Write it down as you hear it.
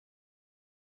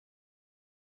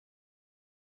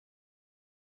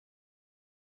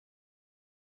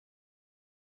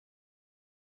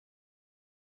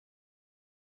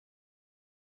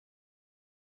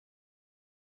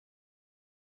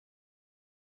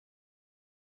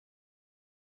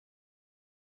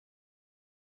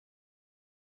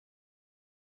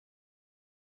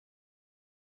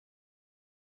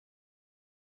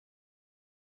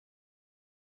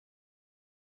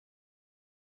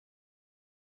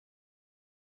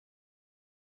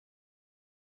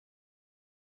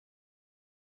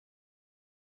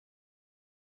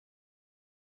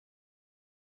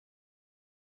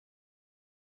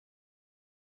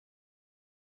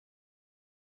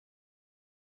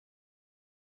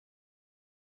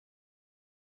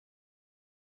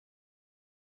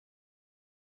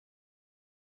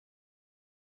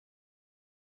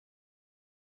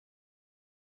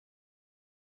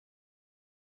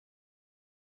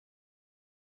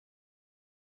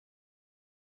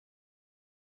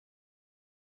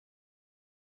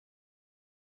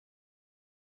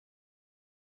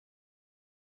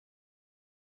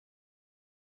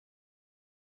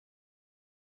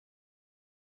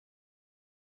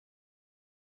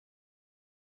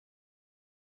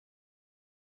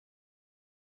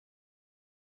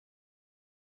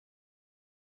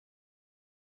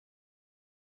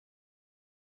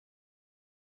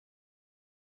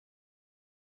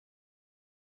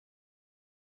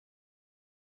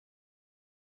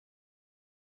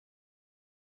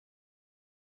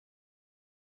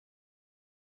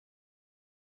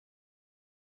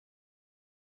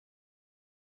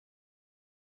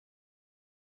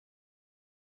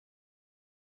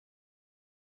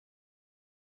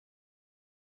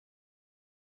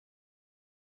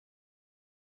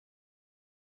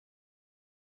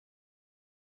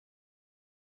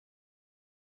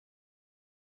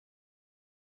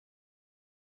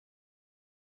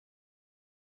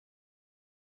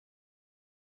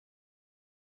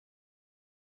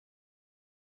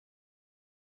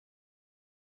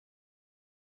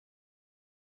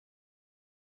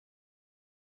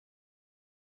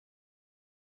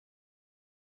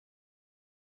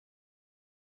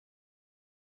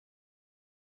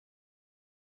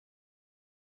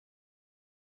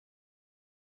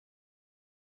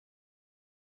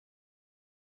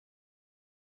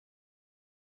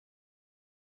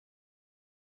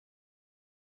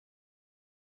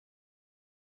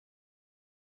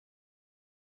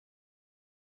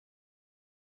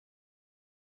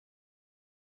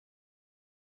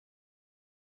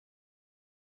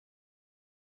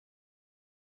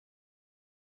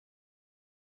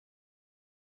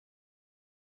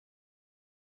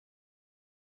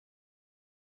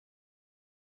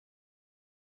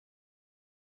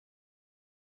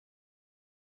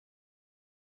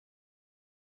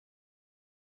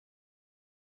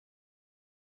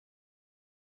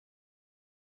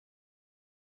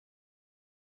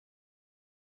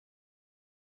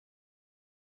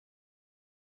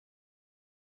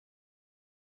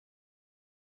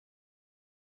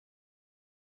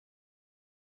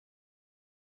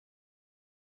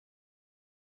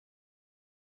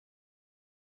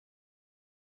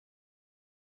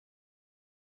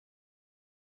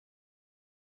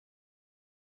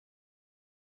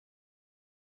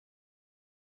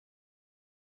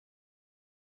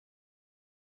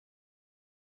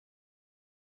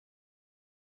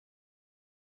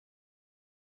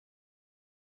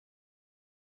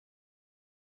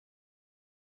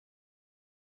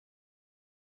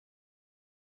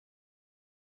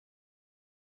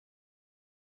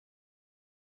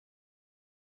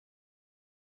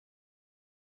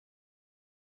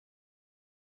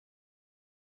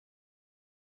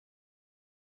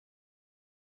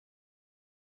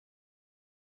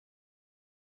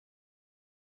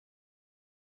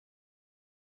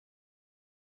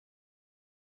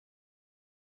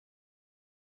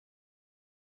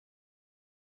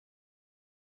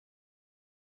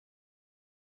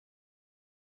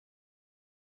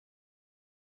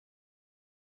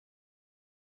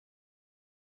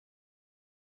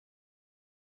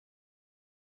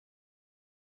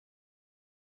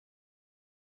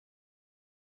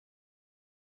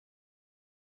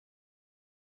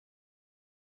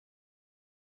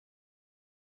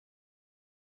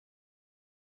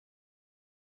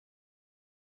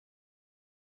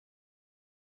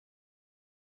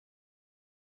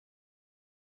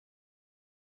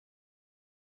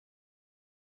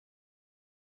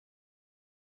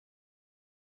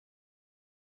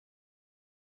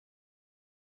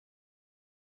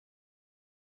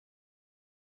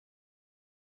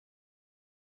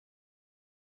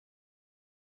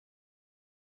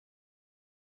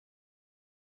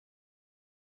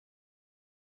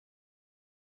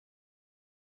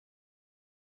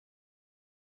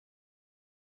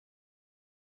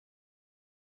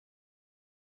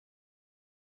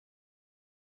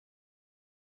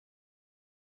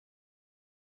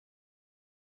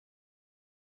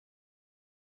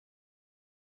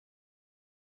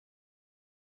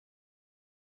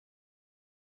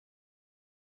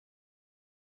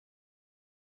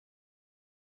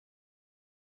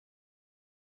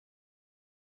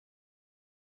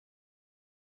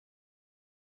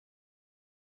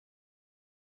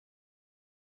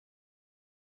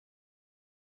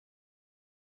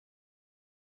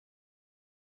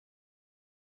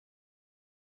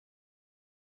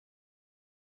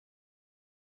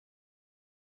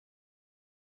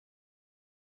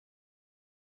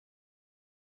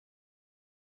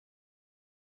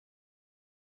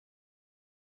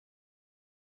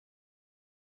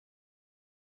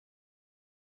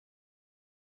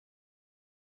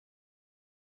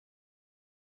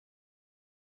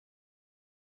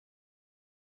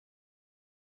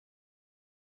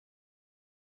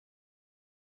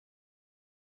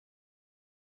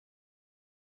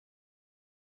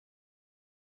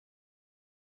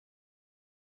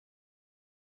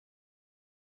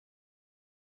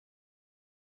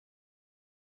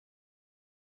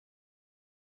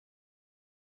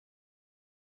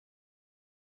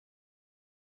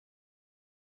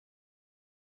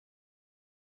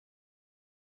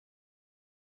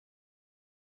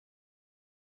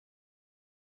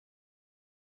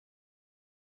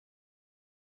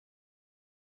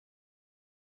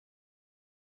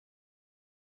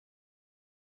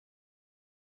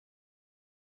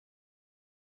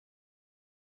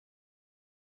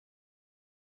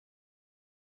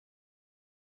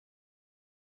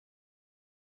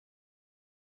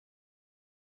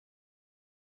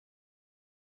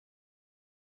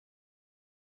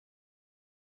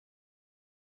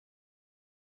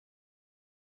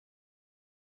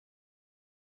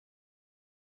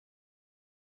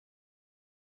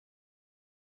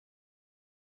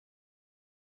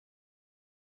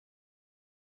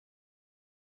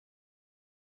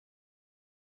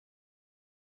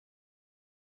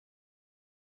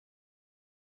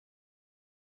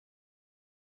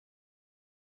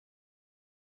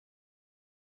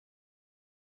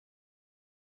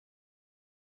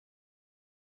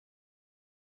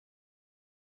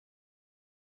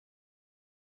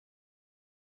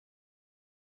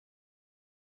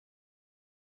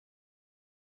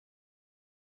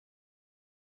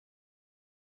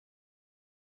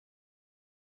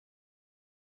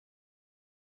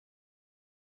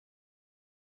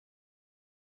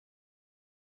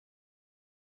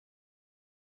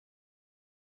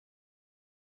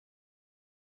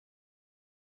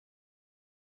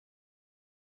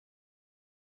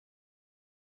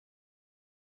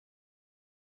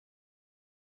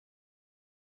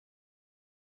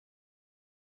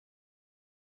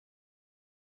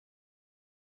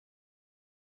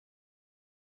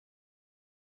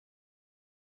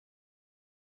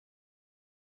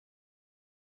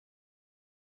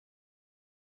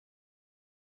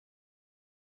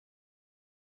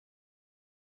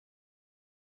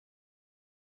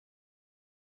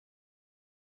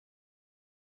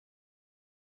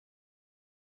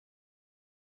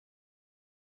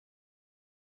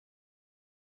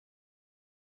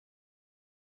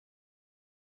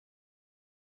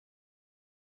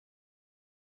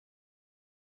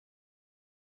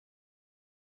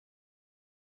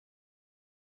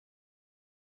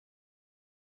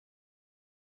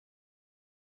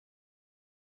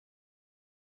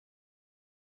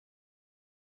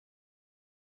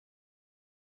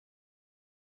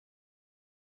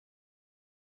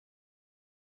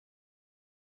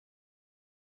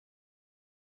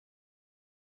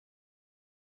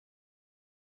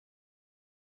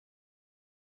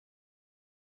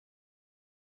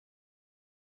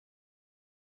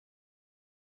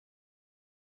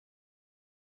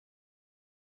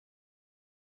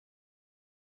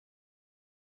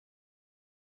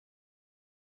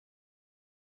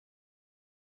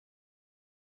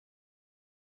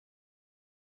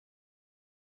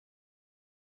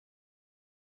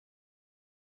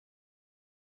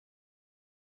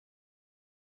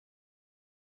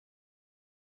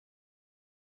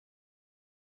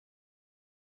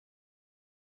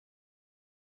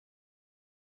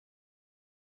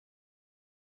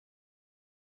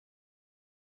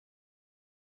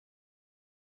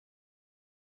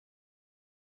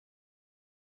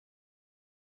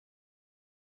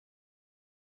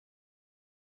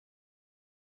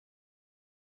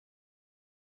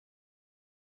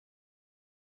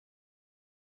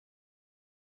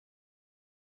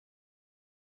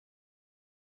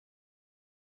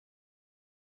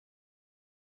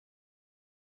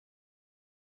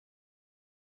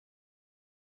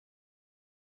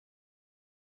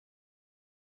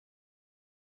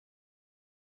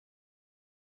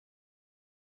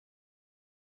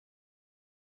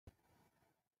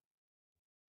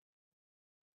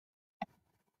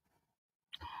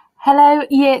Hello,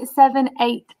 year 7,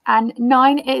 8 and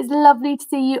 9. It is lovely to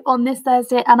see you on this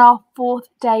Thursday and our fourth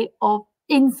day of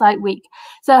Insight Week.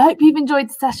 So I hope you've enjoyed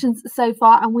the sessions so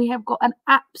far, and we have got an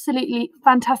absolutely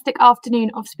fantastic afternoon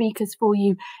of speakers for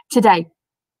you today.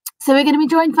 So we're going to be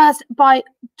joined first by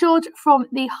George from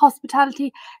the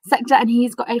hospitality sector, and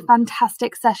he's got a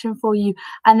fantastic session for you.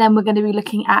 And then we're going to be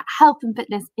looking at health and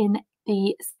fitness in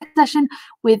the session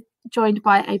joined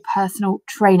by a personal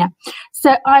trainer.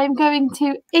 So I am going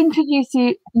to introduce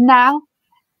you now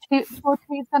to George,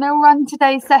 who's going to run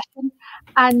today's session.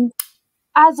 And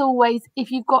as always, if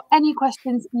you've got any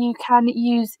questions, you can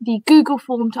use the Google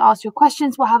form to ask your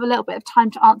questions. We'll have a little bit of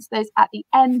time to answer those at the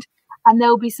end. And there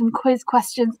will be some quiz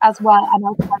questions as well, and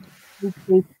I'll try to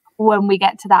do when we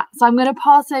get to that. So I'm going to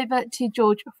pass over to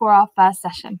George for our first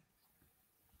session.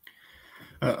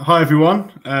 Hi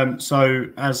everyone. So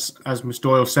as Ms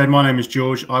Doyle said, my name is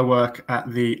George. I work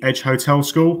at the Edge Hotel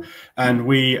School, and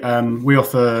we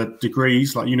offer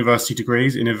degrees, like university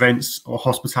degrees, in events or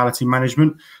hospitality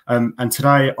management. And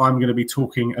today I'm going to be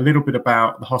talking a little bit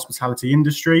about the hospitality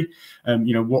industry.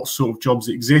 What sort of jobs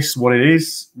exist, what it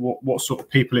is, what sort of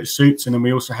people it suits, and then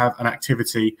we also have an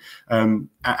activity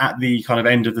at the kind of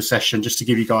end of the session, just to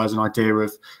give you guys an idea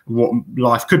of what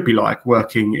life could be like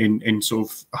working in sort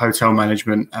of hotel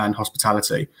management and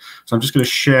hospitality. So I'm just going to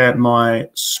share my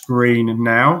screen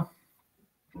now.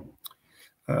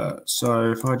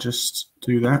 So if I just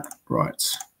do that, right.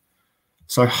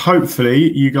 So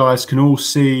hopefully you guys can all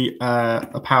see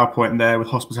a PowerPoint there with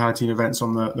hospitality and events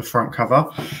on the front cover.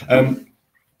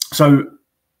 So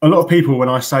a lot of people, when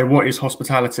I say what is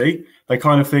hospitality, they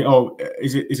kind of think, oh,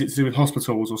 is it to do with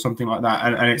hospitals or something like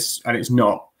that? And it's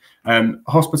not.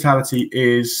 Hospitality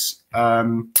is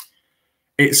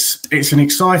it's an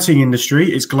exciting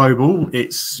industry. It's global.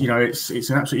 It's an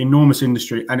absolutely enormous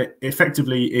industry, and it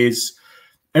effectively is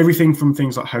everything from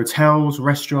things like hotels,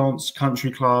 restaurants,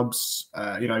 country clubs,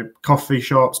 coffee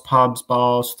shops, pubs,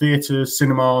 bars, theatres,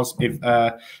 cinemas,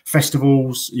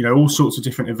 festivals, all sorts of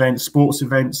different events, sports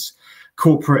events,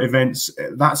 corporate events.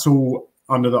 That's all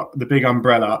under the big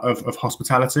umbrella of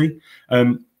hospitality.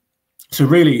 So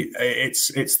really,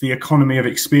 it's the economy of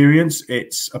experience.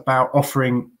 It's about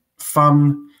offering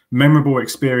fun, memorable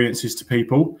experiences to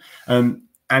people. And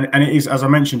it is, as I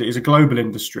mentioned, it is a global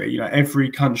industry. Every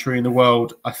country in the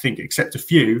world, I think, except a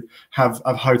few, have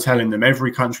a hotel in them.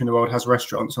 Every country in the world has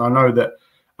restaurants. And I know that,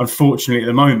 unfortunately, at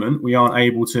the moment, we aren't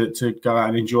able to go out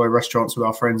and enjoy restaurants with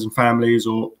our friends and families,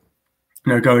 or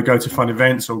go to fun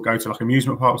events, or go to like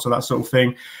amusement parks or that sort of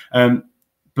thing.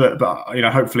 But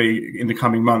hopefully in the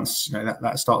coming months,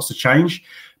 that starts to change.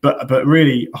 But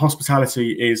really,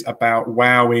 hospitality is about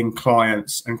wowing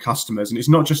clients and customers, and it's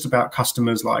not just about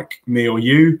customers like me or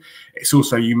you. It's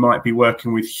also, you might be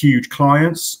working with huge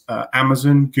clients,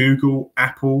 Amazon, Google,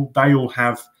 Apple. They all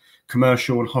have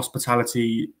commercial and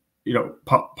hospitality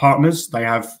partners. They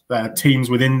have teams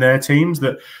within their teams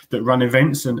that run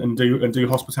events and do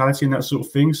hospitality and that sort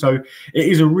of thing. So it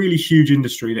is a really huge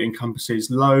industry that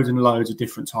encompasses loads and loads of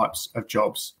different types of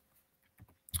jobs.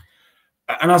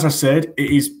 And as I said, it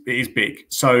is big.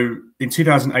 So in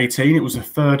 2018, it was the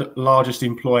third largest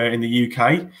employer in the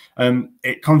UK.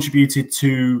 It contributed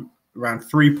to around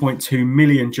 3.2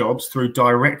 million jobs through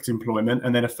direct employment,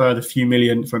 and then a further few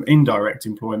million from indirect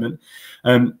employment.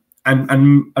 And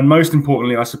most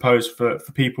importantly, I suppose, for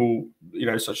people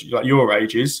such like your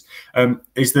ages,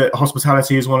 is that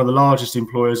hospitality is one of the largest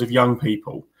employers of young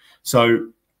people. So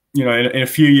in a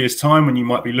few years' time, when you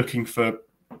might be looking for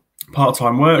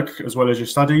part-time work as well as your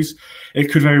studies,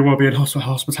 it could very well be a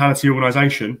hospitality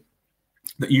organisation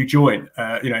that you join.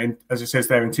 As it says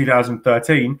there, in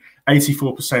 2013,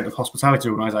 84% of hospitality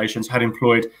organisations had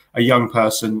employed a young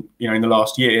person, in the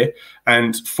last year,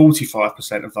 and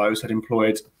 45% of those had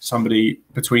employed somebody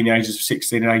between the ages of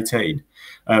 16 and 18.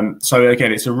 So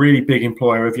again, it's a really big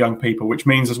employer of young people, which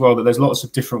means as well that there's lots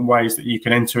of different ways that you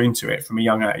can enter into it from a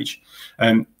young age,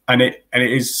 and it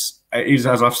is,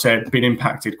 as I've said, been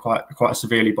impacted quite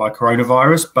severely by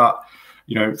coronavirus. But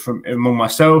from among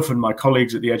myself and my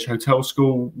colleagues at the Edge Hotel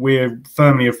School, we're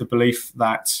firmly of the belief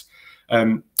that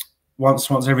once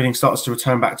everything starts to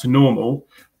return back to normal,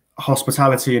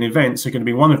 hospitality and events are going to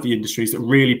be one of the industries that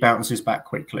really bounces back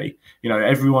quickly.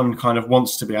 Everyone kind of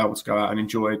wants to be able to go out and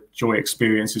enjoy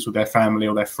experiences with their family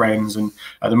or their friends, and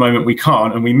at the moment we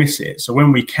can't, and we miss it. So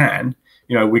when we can,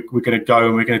 we're going to go,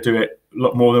 and we're going to do it a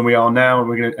lot more than we are now,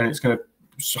 and it's going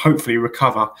to hopefully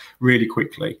recover really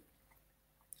quickly.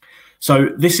 So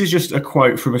this is just a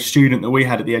quote from a student that we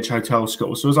had at the Edge Hotel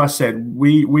School. So as I said,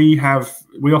 we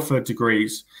offer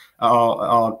degrees at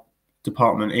our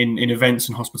department in events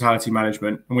and hospitality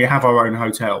management, and we have our own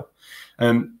hotel.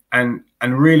 And and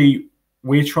really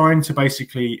we're trying to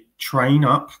basically train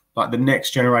up like the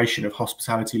next generation of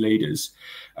hospitality leaders.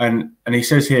 And he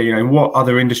says here, you know, in what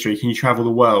other industry can you travel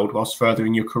the world whilst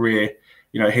furthering your career?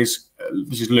 You know, this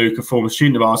is Luke, a former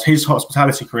student of ours. His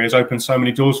hospitality career has opened so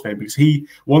many doors for him because he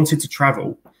wanted to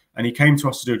travel, and he came to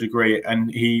us to do a degree,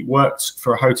 and he worked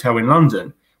for a hotel in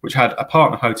London, which had a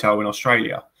partner hotel in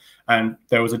Australia. And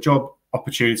there was a job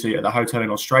opportunity at the hotel in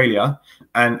Australia,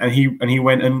 and he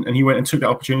went and took that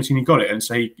opportunity, and he got it. And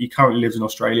so he currently lives in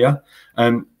Australia,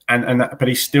 but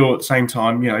he's still at the same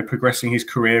time, you know, progressing his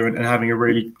career and having a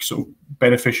really sort of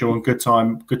beneficial and good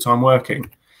time working.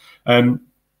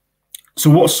 So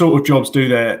what sort of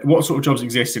jobs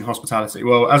exist in hospitality?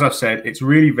 Well, as I've said, it's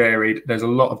really varied. There's a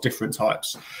lot of different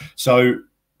types. So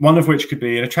one of which could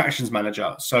be an attractions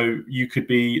manager. So you could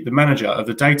be the manager of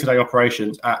the day-to-day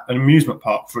operations at an amusement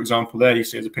park. For example, there you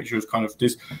see there's a picture of kind of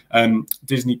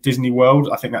Disney World.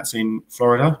 I think that's in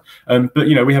Florida. But,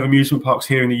 you know, we have amusement parks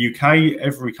here in the UK.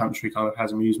 Every country kind of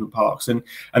has amusement parks. And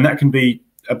that can be,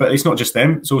 but it's not just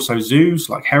them. It's also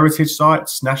zoos, like heritage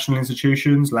sites, national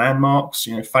institutions, landmarks,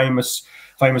 you know, famous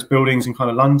buildings in kind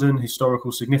of London,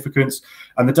 historical significance.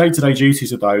 And the day-to-day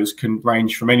duties of those can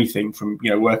range from anything from,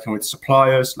 you know, working with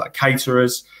suppliers like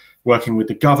caterers, working with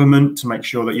the government to make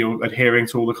sure that you're adhering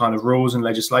to all the kind of rules and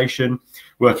legislation,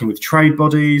 working with trade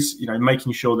bodies, you know,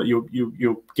 making sure that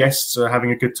your guests are having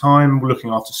a good time,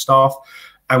 looking after staff,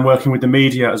 and working with the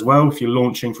media as well. If you're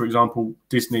launching, for example,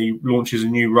 Disney launches a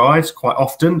new ride quite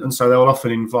often, and so they'll often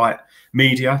invite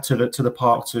media to the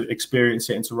park to experience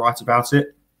it and to write about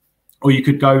it. Or you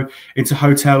could go into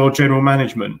hotel or general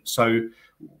management. So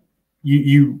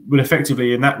you will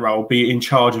effectively, in that role, be in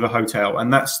charge of a hotel,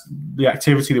 and that's the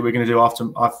activity that we're going to do after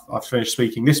I've finished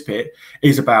speaking. This bit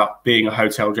is about being a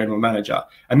hotel general manager,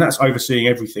 and that's overseeing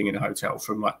everything in a hotel,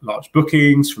 from like large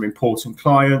bookings, from important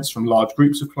clients, from large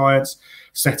groups of clients,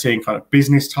 setting kind of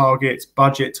business targets,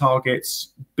 budget targets,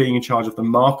 being in charge of the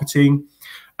marketing,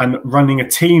 and running a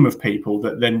team of people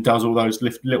that then does all those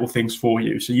little things for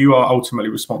you. So you are ultimately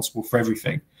responsible for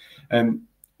everything.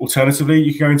 Alternatively,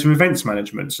 you can go into events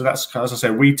management. So that's, as I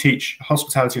said, we teach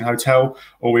hospitality and hotel,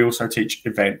 or we also teach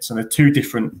events, and they're two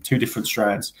different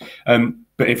strands.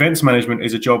 But events management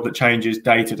is a job that changes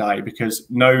day to day because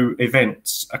no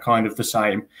events are kind of the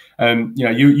same. You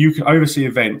know, you can oversee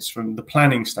events from the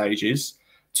planning stages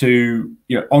to,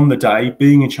 you know, on the day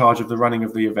being in charge of the running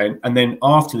of the event, and then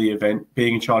after the event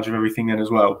being in charge of everything then as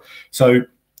well. So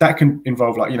that can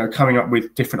involve, like, you know, coming up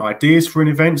with different ideas for an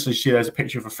event. So you see there's a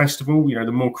picture of a festival. You know,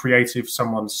 the more creative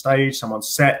someone's stage, someone's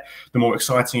set, the more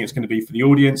exciting it's going to be for the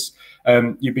audience.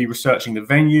 You'd be researching the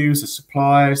venues, the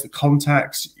suppliers, the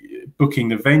contacts, booking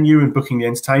the venue and booking the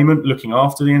entertainment, looking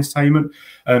after the entertainment,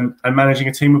 and managing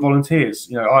a team of volunteers.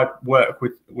 You know, I work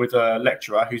with a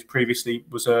lecturer who's previously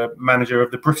was a manager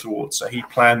of the Brit Awards. So he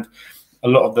planned a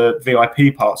lot of the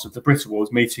VIP parts of the Brit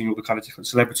Awards, meeting all the kind of different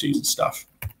celebrities and stuff.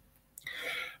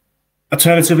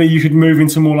 Alternatively, you could move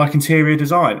into more like interior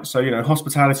design. So, you know,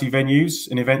 hospitality venues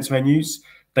and events venues,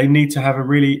 they need to have a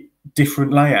really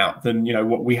different layout than, you know,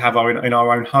 what we have in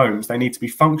our own homes. They need to be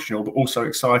functional, but also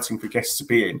exciting for guests to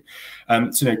be in.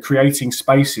 So, you know, creating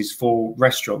spaces for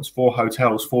restaurants, for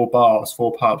hotels, for bars,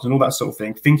 for pubs, and all that sort of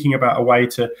thing. Thinking about a way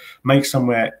to make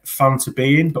somewhere fun to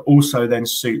be in, but also then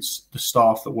suits the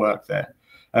staff that work there.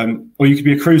 Or you could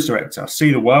be a cruise director,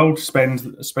 see the world, spend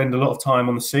a lot of time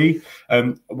on the sea.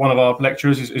 One of our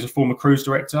lecturers is a former cruise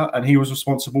director, and he was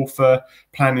responsible for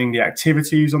planning the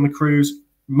activities on the cruise.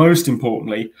 Most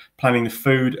importantly, planning the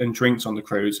food and drinks on the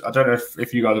cruise. I don't know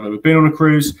if you guys have ever been on a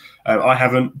cruise. I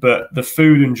haven't, but the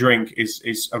food and drink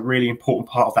is a really important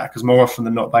part of that, because more often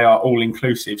than not, they are all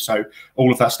inclusive. So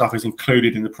all of that stuff is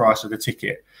included in the price of the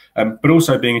ticket. But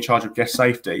also being in charge of guest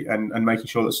safety and making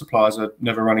sure that suppliers are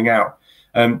never running out.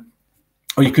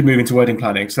 Or you could move into wedding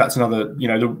planning. So that's another, you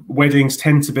know, the weddings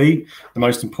tend to be the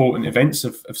most important events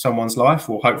of someone's life,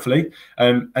 or hopefully.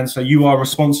 And so you are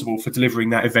responsible for delivering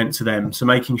that event to them. So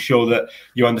making sure that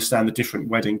you understand the different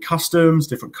wedding customs,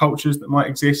 different cultures that might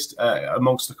exist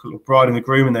amongst the bride and the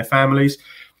groom and their families.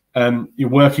 You're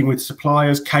working with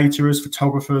suppliers, caterers,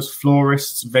 photographers,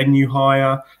 florists, venue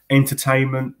hire,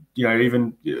 entertainment, you know,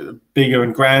 even bigger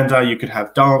and grander. You could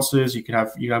have dancers, you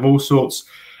have all sorts.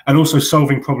 And also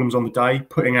solving problems on the day,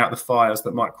 putting out the fires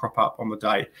that might crop up on the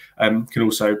day, can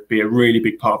also be a really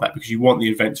big part of that, because you want the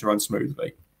event to run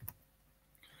smoothly.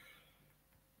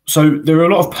 So there are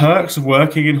a lot of perks of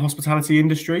working in hospitality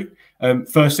industry.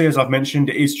 Firstly, as I've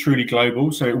mentioned, it is truly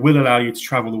global, so it will allow you to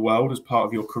travel the world as part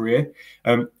of your career.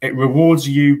 It rewards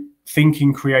you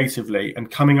thinking creatively and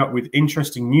coming up with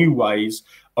interesting new ways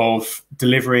of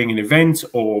delivering an event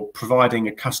or providing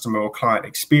a customer or client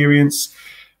experience.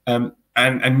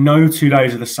 And no 2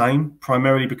 days are the same,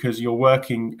 primarily because you're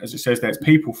working, as it says there, it's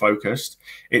people focused.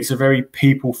 It's a very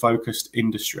people focused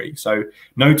industry. So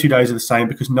no 2 days are the same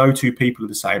because no two people are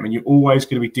the same. And you're always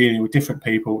going to be dealing with different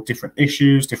people, different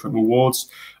issues, different rewards,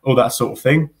 all that sort of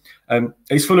thing.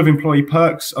 It's full of employee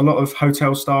perks. A lot of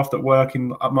hotel staff that work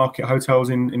in upmarket hotels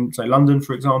in say, London,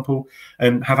 for example,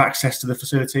 have access to the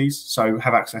facilities. So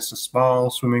have access to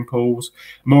spas, swimming pools.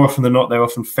 More often than not, they're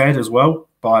often fed as well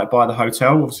by the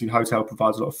hotel. Obviously, the hotel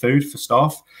provides a lot of food for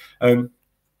staff. And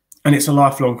it's a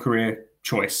lifelong career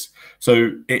choice.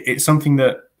 So it's something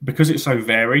that, because it's so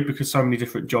varied, because so many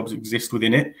different jobs exist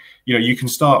within it, you know, you can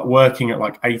start working at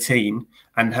like 18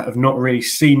 and have not really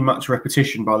seen much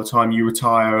repetition by the time you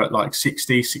retire at like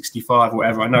 60, 65,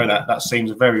 whatever. I know that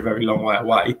seems a very, very long way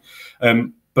away.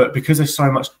 But because there's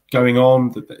so much going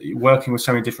on, working with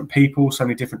so many different people, so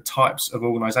many different types of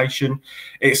organization,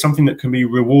 it's something that can be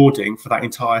rewarding for that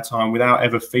entire time without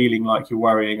ever feeling like you're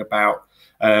worrying about,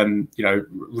 you know,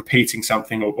 repeating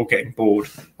something or getting bored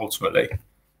ultimately.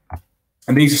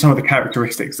 And these are some of the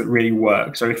characteristics that really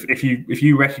work. So if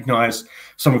you recognize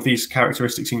some of these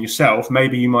characteristics in yourself,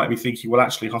 maybe you might be thinking, well,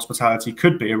 actually, hospitality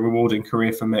could be a rewarding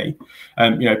career for me.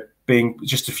 You know, being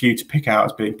just a few to pick out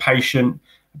as being patient,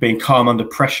 being calm under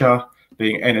pressure,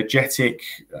 being energetic,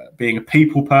 being a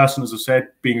people person, as I said,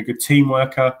 being a good team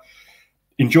worker,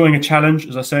 enjoying a challenge.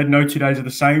 As I said, no 2 days are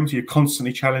the same. So you're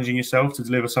constantly challenging yourself to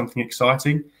deliver something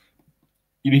exciting.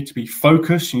 You need to be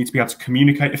focused. You need to be able to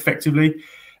communicate effectively.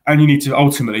 And you need to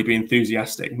ultimately be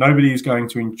enthusiastic. Nobody is going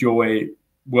to enjoy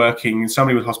working,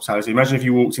 somebody with hospitality. Imagine if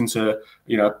you walked into,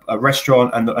 you know, a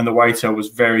restaurant and the waiter was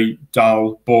very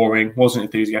dull, boring, wasn't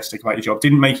enthusiastic about your job,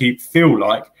 didn't make you feel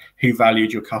like he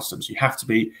valued your customers. You have to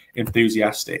be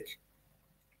enthusiastic.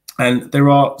 And there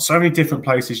are so many different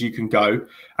places you can go.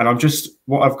 And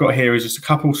what I've got here is just a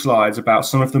couple slides about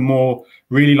some of the more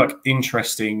really like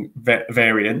interesting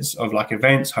variants of like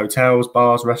events, hotels,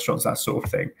 bars, restaurants, that sort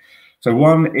of thing. So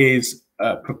one is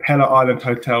Propeller Island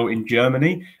Hotel in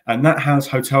Germany, and that has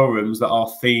hotel rooms that are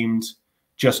themed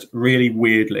just really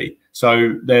weirdly.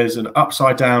 So there's an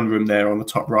upside down room there on the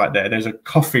top right there. There's a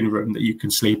coffin room that you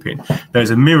can sleep in. There's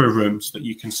a mirror room so that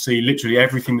you can see literally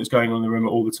everything that's going on in the room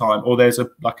all the time. Or there's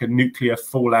like a nuclear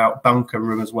fallout bunker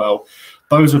room as well.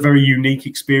 Those are very unique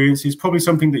experiences, probably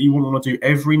something that you wouldn't want to do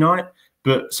every night,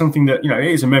 but something that, you know, it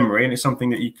is a memory and it's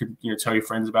something that you could, you know, tell your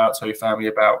friends about, tell your family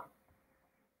about.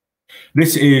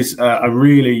 This is a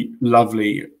really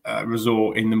lovely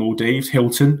resort in the Maldives,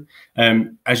 Hilton.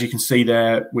 As you can see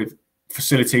there, with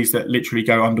facilities that literally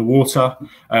go underwater,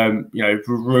 you know,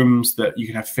 rooms that you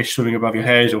can have fish swimming above your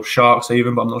head or sharks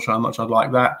even, but I'm not sure how much I'd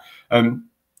like that.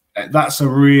 That's a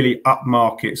really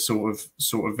upmarket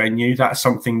sort of venue. That's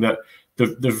something that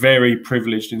the very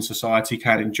privileged in society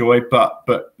can enjoy, but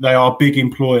they are big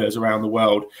employers around the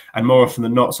world, and more often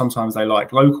than not, sometimes they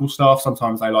like local staff,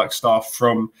 sometimes they like staff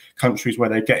from countries where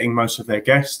they're getting most of their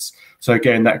guests. So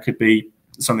again, that could be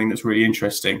something that's really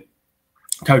interesting.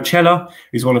 Coachella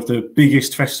is one of the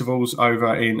biggest festivals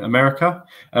over in America,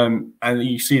 and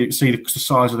you see the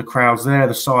size of the crowds there,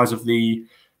 the size of the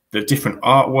different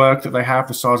artwork that they have,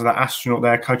 the size of that astronaut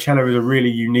there. Coachella is a really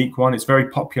unique one. It's very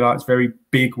popular. It's very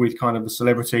big with kind of the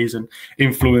celebrities and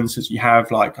influencers you have,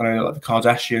 like, I know, like the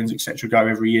Kardashians, etc., go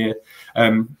every year.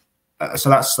 So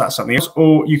that's something else.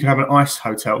 Or you can have an ice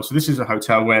hotel. So this is a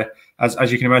hotel where,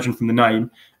 as you can imagine from the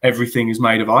name, everything is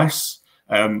made of ice.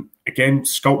 Again,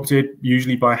 sculpted,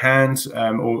 usually by hand,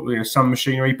 or, you know, some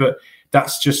machinery, but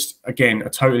that's just, again, a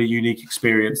totally unique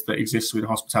experience that exists within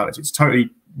hospitality. It's totally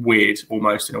weird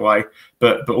almost in a way,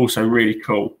 but also really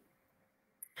cool.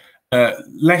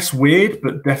 Less weird,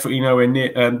 but definitely nowhere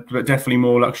near, but definitely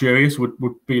more luxurious would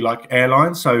be like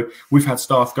airlines. So we've had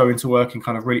staff go into work in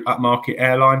kind of really upmarket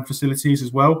airline facilities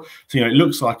as well. So, you know, it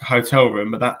looks like a hotel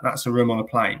room, but that's a room on a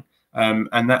plane.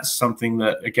 And that's something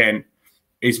that, again,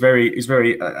 is very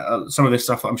some of this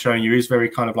stuff that I'm showing you is very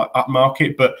kind of like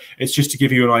upmarket, but it's just to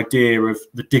give you an idea of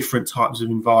the different types of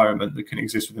environment that can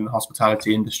exist within the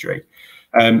hospitality industry.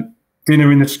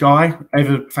 Dinner in the sky.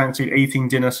 Ever fancied eating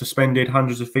dinner suspended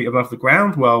hundreds of feet above the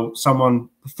ground? Well, someone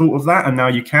thought of that, and now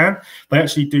you can. They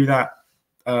actually do that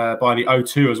by the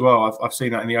O2 as well. I've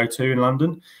seen that in the O2 in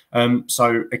London.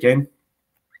 So again,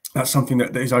 that's something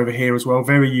that is over here as well.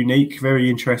 Very unique, very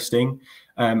interesting.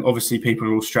 Obviously, people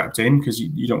are all strapped in because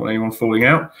you don't want anyone falling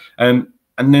out. And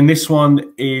then this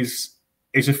one is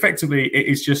effectively, it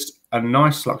is just a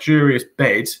nice, luxurious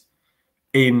bed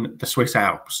in the Swiss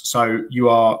Alps. So you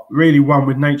are really one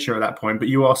with nature at that point, but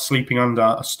you are sleeping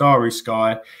under a starry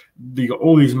sky. You've got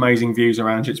all these amazing views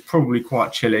around you. It's probably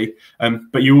quite chilly,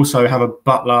 but you also have a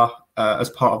butler as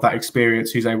part of that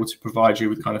experience who's able to provide you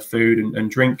with kind of food and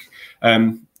drink.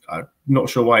 I'm not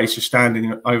sure why he's just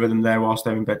standing over them there whilst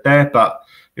they're in bed there, but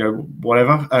you know,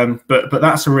 whatever. But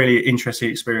that's a really interesting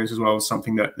experience as well, and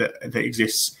something that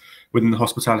exists within the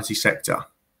hospitality sector.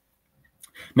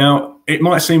 Now, it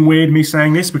might seem weird me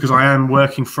saying this because I am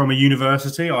working from a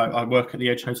university. I work at the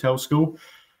Edge Hotel School.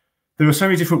 There are so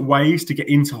many different ways to get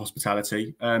into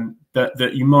hospitality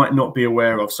that you might not be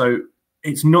aware of. So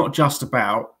it's not just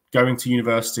about going to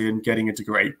university and getting a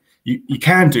degree. You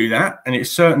can do that, and it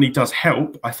certainly does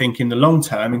help, I think, in the long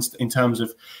term in terms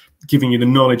of giving you the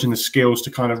knowledge and the skills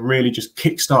to kind of really just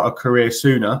kickstart a career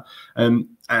sooner.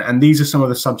 And these are some of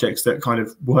the subjects that kind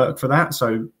of work for that.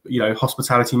 So, you know,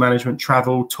 hospitality management,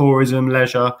 travel, tourism,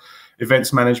 leisure,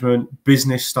 events management,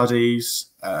 business studies,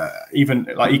 even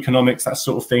like economics, that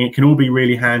sort of thing. It can all be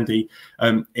really handy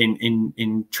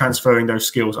in transferring those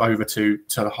skills over to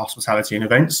the hospitality and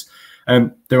events.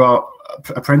 There are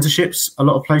apprenticeships. A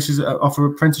lot of places offer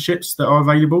apprenticeships that are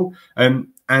available.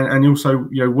 And also,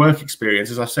 you know, work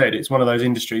experience. As I said, it's one of those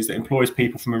industries that employs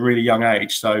people from a really young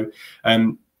age. So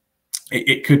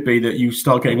it could be that you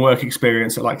start getting work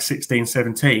experience at like 16,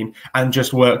 17 and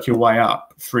just work your way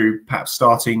up through perhaps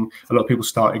starting, a lot of people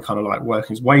starting kind of like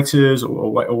working as waiters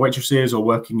or waitresses or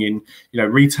working in, you know,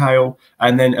 retail,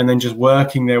 and then just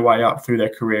working their way up through their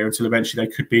career until eventually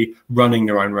they could be running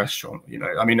their own restaurant. You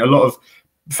know, I mean, a lot of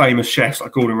famous chefs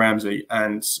like Gordon Ramsay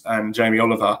and Jamie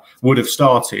Oliver would have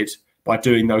started by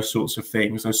doing those sorts of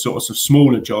things, those sorts of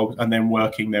smaller jobs, and then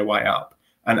working their way up.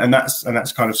 And that's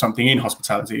kind of something in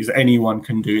hospitality, is that anyone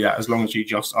can do that as long as you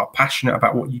just are passionate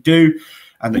about what you do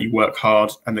and that you work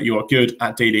hard and that you are good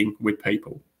at dealing with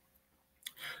people.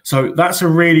 So that's a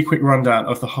really quick rundown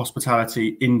of the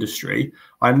hospitality industry.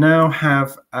 I now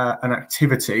have an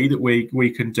activity that we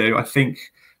can do. I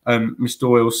think Miss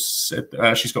Doyle said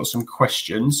she's got some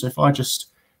questions. So if I just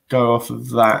go off of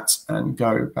that and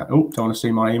go back, oh, don't want to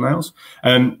see my emails.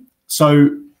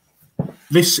 So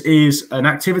this is an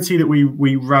activity that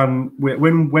we run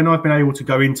when I've been able to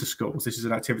go into schools. This is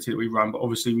an activity that we run, but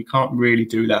obviously we can't really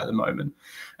do that at the moment.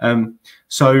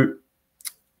 So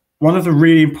one of the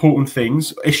really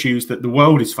important issues that the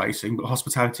world is facing, but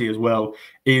hospitality as well,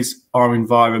 is our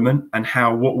environment and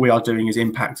how what we are doing is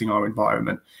impacting our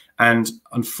environment. And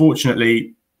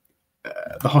unfortunately,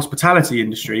 the hospitality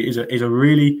industry is a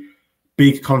really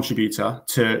big contributor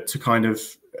to kind of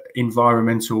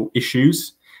environmental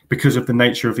issues, because of the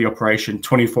nature of the operation.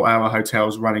 24-hour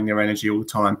hotels running their energy all the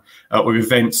time, or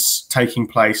events taking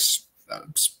place,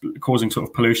 causing sort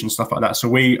of pollution, stuff like that. So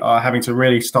we are having to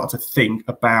really start to think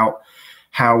about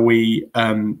how we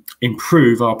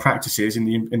improve our practices in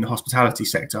the hospitality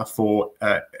sector for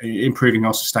improving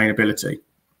our sustainability.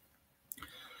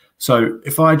 So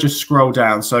if I just scroll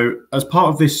down, so as part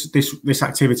of this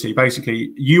activity,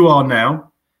 basically you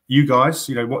guys,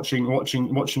 you know, watching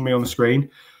me on the screen,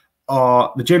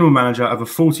 are the general manager of a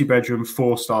 40-bedroom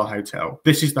 4-star hotel.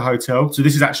 This is the hotel. So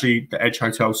this is actually the Edge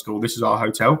Hotel School. This is our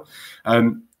hotel.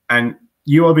 And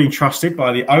you are being trusted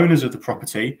by the owners of the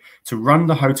property to run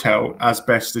the hotel as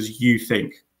best as you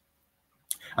think,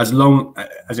 as long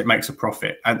as it makes a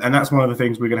profit. And that's one of the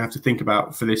things we're going to have to think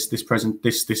about for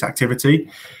this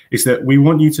activity, is that we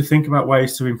want you to think about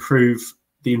ways to improve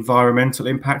the environmental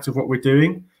impact of what we're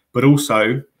doing, but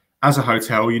also, as a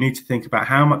hotel, you need to think about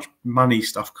how much money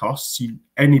stuff costs.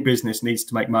 Any business needs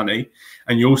to make money,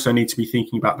 and you also need to be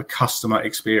thinking about the customer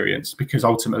experience, because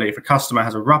ultimately, if a customer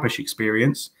has a rubbish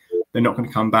experience, they're not going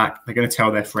to come back. They're going to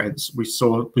tell their friends. We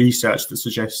saw research that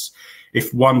suggests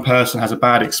if one person has a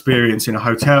bad experience in a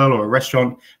hotel or a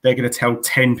restaurant, they're going to tell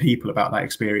 10 people about that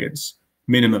experience,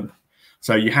 minimum.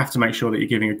 So you have to make sure that you're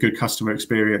giving a good customer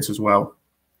experience as well.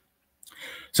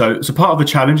 So part of the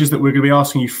challenge is that we're going to be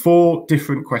asking you 4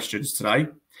 different questions today,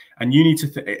 and you need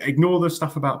to ignore the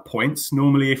stuff about points.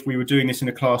 Normally, if we were doing this in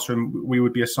a classroom, we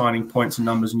would be assigning points and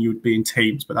numbers and you would be in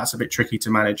teams, but that's a bit tricky to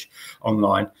manage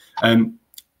online.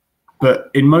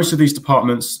 But in most of these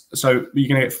departments, so you're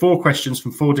going to get 4 questions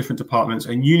from 4 different departments,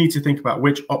 and you need to think about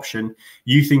which option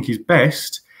you think is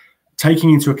best,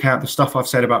 taking into account the stuff I've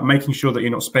said about making sure that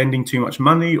you're not spending too much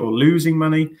money or losing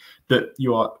money, that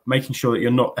you are making sure that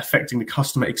you're not affecting the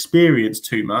customer experience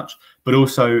too much, but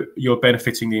also you're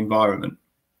benefiting the environment.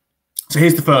 So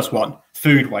here's the first one: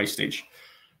 food wastage.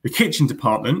 The kitchen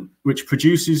department, which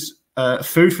produces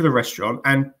food for the restaurant,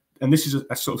 and this is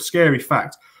a sort of scary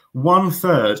fact,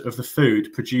 1/3 of the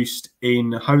food produced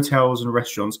in hotels and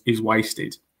restaurants is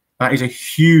wasted. That is a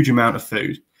huge amount of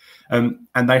food. And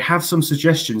they have some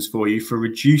suggestions for you for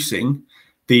reducing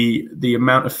the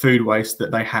amount of food waste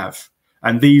that they have.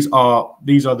 And these are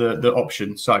the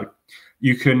options. So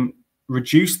you can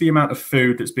reduce the amount of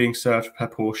food that's being served per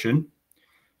portion.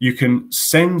 You can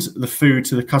send the food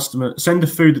to the customer, send the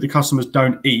food that the customers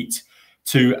don't eat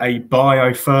to a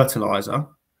biofertilizer.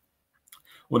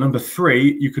 Or number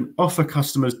 3, you can offer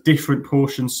customers different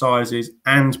portion sizes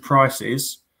and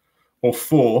prices. Or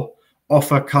 4,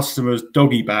 offer customers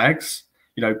doggy bags,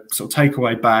 sort of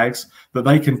takeaway bags that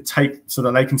they can take, so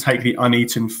that they can take the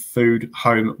uneaten food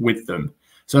home with them.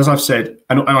 So as I've said,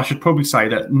 and I should probably say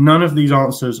that none of these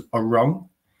answers are wrong,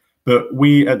 but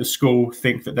we at the school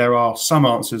think that there are some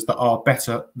answers that are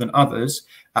better than others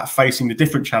at facing the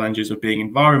different challenges of being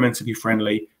environmentally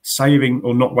friendly, saving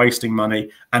or not wasting money,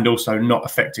 and also not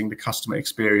affecting the customer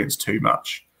experience too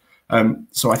much.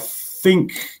 So I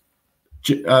think,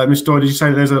 Ms. Doyle, did you say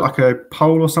that there's like a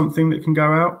poll or something that can go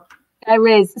out? There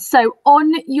is. So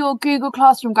on your Google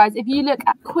Classroom, guys, if you look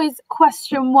at quiz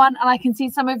question 1, and I can see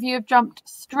some of you have jumped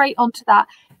straight onto that,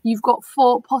 you've got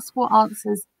 4 possible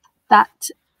answers that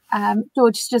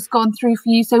George has just gone through for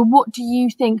you. So what do you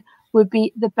think would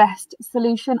be the best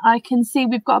solution? I can see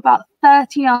we've got about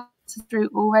 30 answers through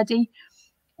already,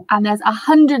 and there's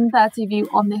 130 of you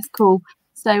on this call.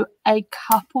 So a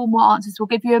couple more answers. We'll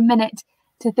give you a minute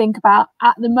to think about.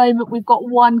 At the moment, we've got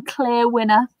one clear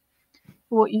winner.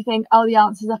 What you think? Oh, the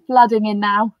answers are flooding in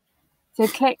now. So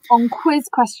click on quiz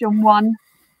question 1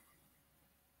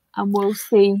 and we'll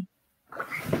see.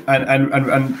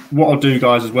 And what I'll do,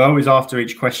 guys, as well, is after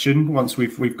each question, once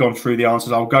we've gone through the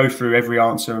answers, I'll go through every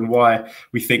answer and why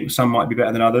we think some might be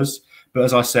better than others. But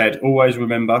as I said, always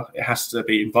remember it has to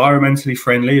be environmentally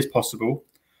friendly as possible,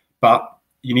 but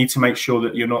you need to make sure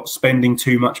that you're not spending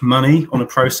too much money on a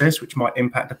process which might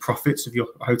impact the profits of your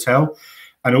hotel.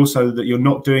 And also that you're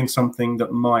not doing something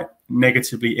that might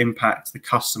negatively impact the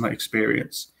customer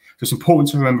experience. So it's important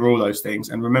to remember all those things,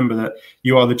 and remember that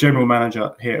you are the general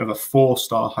manager here of a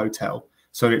 4-star hotel.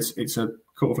 So it's a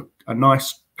sort of a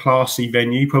nice, classy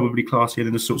venue, probably classier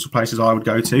than the sorts of places I would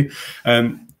go to.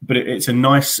 But it's a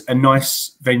nice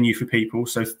venue for people.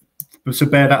 So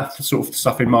bear that sort of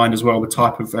stuff in mind as well, the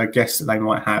type of guests that they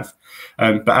might have.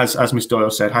 But as Ms. Doyle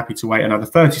said, happy to wait another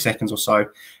 30 seconds or so,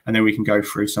 and then we can go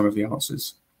through some of the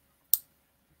answers.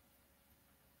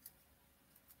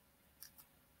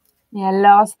 Yeah,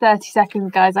 last 30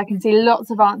 seconds, guys. I can see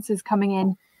lots of answers coming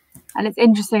in. And it's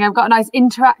interesting. I've got a nice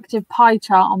interactive pie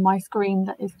chart on my screen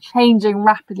that is changing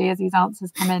rapidly as these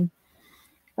answers come in.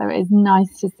 So it is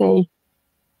nice to see.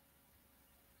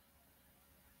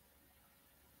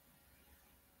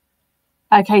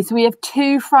 Okay, so we have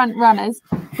 2 front runners.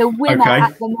 The winner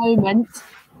at the moment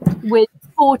with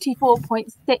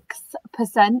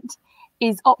 44.6%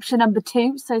 is option number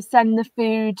 2. So send the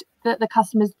food that the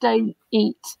customers don't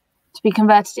eat to be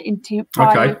converted into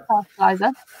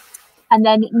biofertilizer. And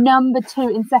then number 2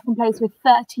 in second place with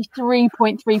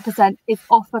 33.3% is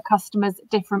offer customers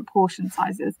different portion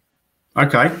sizes.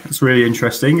 Okay, that's really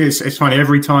interesting. It's funny,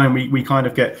 every time we kind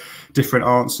of get different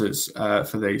answers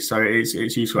for these, so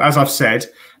it's useful. As I've said,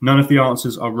 none of the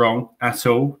answers are wrong at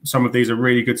all. Some of these are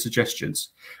really good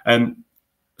suggestions.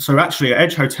 So actually at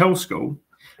Edge Hotel School,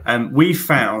 we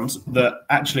found that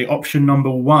actually option number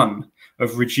 1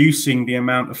 of reducing the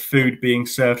amount of food being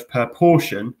served per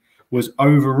portion was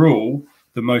overall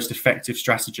the most effective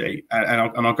strategy,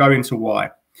 and I'll go into why.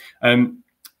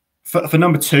 For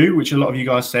number 2, which a lot of you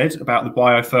guys said about the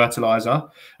biofertilizer,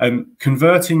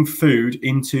 converting food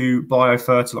into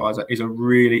biofertilizer is a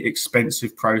really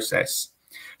expensive process.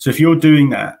 So if you're doing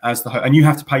that and you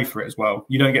have to pay for it as well,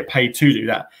 you don't get paid to do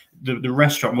that. The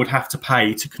restaurant would have to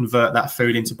pay to convert that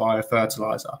food into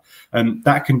biofertilizer.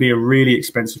 That can be a really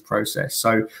expensive process.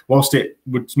 So whilst it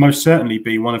would most certainly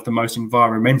be one of the most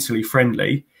environmentally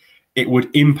friendly, it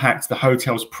would impact the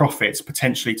hotel's profits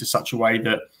potentially to such a way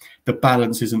that the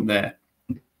balance isn't there.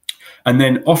 And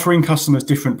then offering customers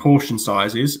different portion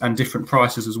sizes and different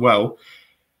prices as well,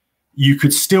 you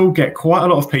could still get quite a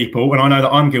lot of people, and I know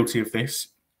that I'm guilty of this,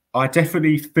 I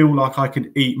definitely feel like I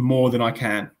can eat more than I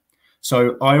can.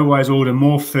 So I always order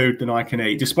more food than I can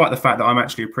eat, despite the fact that I'm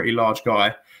actually a pretty large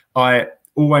guy. I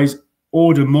always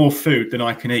order more food than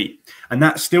I can eat. And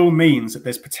that still means that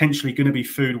there's potentially going to be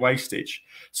food wastage.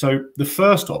 So the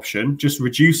first option, just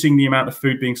reducing the amount of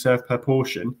food being served per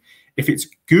portion, if it's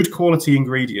good quality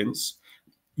ingredients,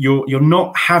 you're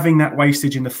not having that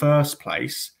wastage in the first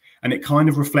place. And it kind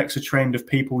of reflects a trend of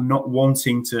people not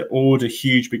wanting to order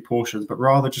huge, big portions, but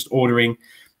rather just ordering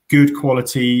good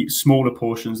quality, smaller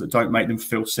portions that don't make them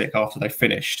feel sick after they've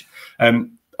finished.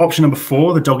 Option number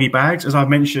 4, the doggy bags. As I've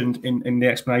mentioned in the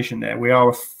explanation there, we are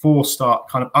a 4-star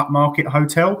kind of upmarket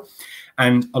hotel,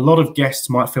 and a lot of guests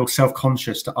might feel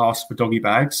self-conscious to ask for doggy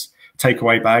bags,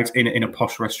 takeaway bags in a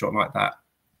posh restaurant like that.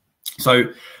 So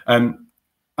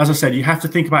as I said, you have to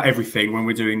think about everything when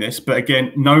we're doing this. But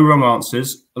again, no wrong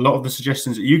answers. A lot of the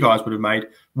suggestions that you guys would have made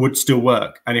would still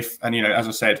work. And you know, as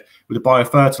I said, with the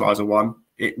biofertilizer one,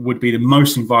 it would be the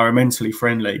most environmentally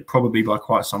friendly, probably by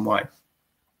quite some way.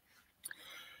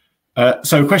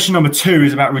 So question number 2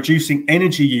 is about reducing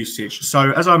energy usage.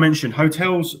 So as I mentioned,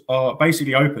 hotels are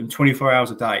basically open 24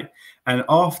 hours a day. And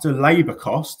after labor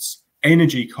costs,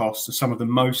 energy costs are some of the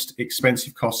most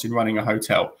expensive costs in running a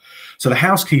hotel. So the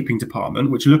housekeeping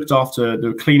department, which looked after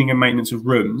the cleaning and maintenance of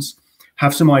rooms,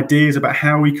 have some ideas about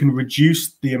how we can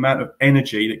reduce the amount of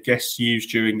energy that guests use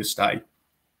during the stay.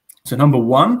 So number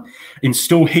 1,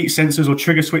 install heat sensors or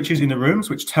trigger switches in the rooms,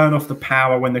 which turn off the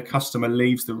power when the customer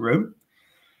leaves the room.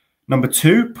 Number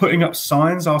 2, putting up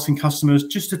signs asking customers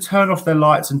just to turn off their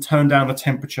lights and turn down the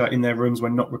temperature in their rooms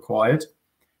when not required.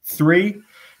 3,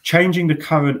 changing the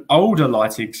current older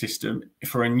lighting system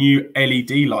for a new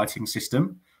LED lighting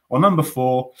system. Or number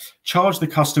 4, charge the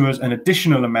customers an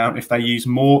additional amount if they use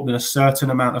more than a certain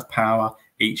amount of power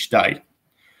each day.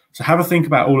 So have a think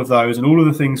about all of those and all of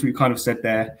the things we've kind of said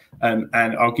there. And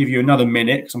I'll give you another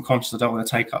minute because I'm conscious I don't want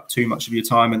to take up too much of your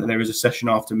time and that there is a session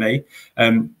after me.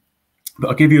 But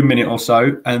I'll give you a minute or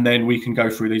so and then we can go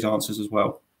through these answers as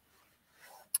well.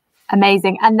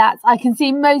 Amazing. And that's, I can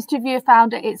see most of you have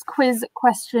found it. It's quiz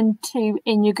question 2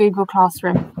 in your Google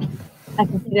Classroom. I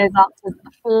can see those answers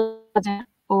flooding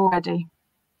already.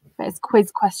 But it's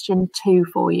quiz question 2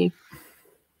 for you.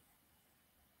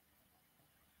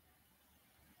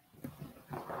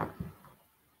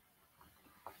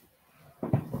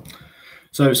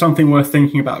 So something worth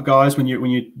thinking about, guys, when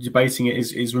you're debating it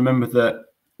is remember that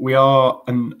we are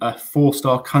a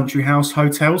 4-star country house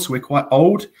hotel, so we're quite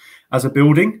old as a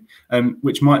building,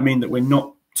 which might mean that we're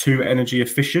not too energy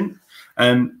efficient.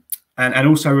 And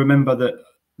also remember that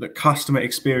the customer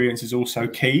experience is also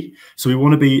key. So we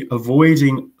want to be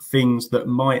avoiding things that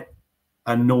might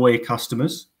annoy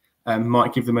customers and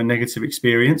might give them a negative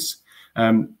experience.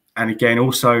 And again,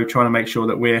 also trying to make sure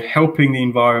that we're helping the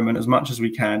environment as much as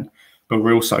we can, but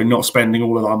we're also not spending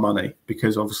all of our money,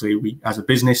 because obviously we, as a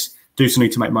business, do still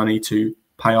need to make money to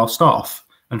pay our staff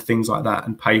and things like that,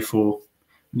 and pay for,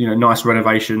 you know, nice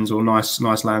renovations or nice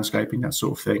landscaping, that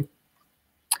sort of thing.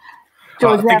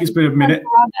 George, I think it's been a minute.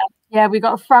 Yeah, we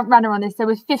got a front runner on this. So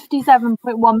with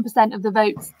 57.1% of the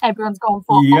votes, everyone's gone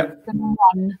for option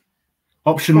 1.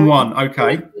 Option 1,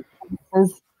 okay.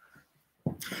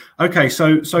 Okay,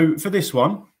 so for this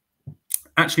one,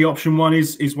 actually option 1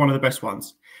 is one of the best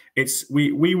ones. It's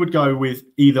we would go with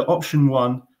either option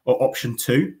 1 or option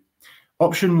 2.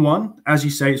 Option 1, as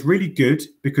you say, is really good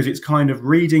because it's kind of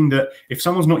reading that if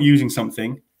someone's not using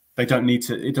something, it doesn't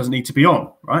need to be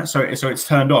on, right? So it's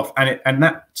turned off, and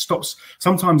that stops.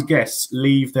 Sometimes guests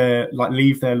leave their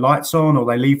lights on, or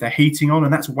they leave their heating on,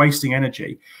 and that's wasting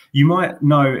energy. You might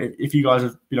know, if you guys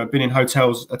have been in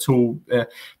hotels at all,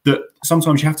 that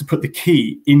sometimes you have to put the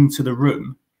key into the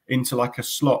room, into like a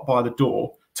slot by the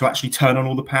door, to actually turn on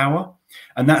all the power.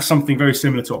 And that's something very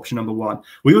similar to option number 1.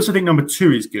 We also think number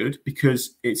 2 is good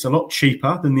because it's a lot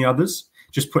cheaper than the others.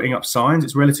 Just putting up signs,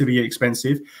 it's relatively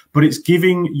inexpensive, but it's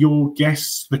giving your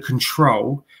guests the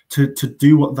control to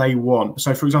do what they want.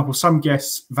 So for example, some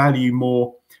guests value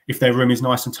more if their room is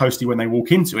nice and toasty when they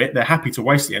walk into it. They're happy to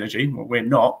waste the energy. Well, we're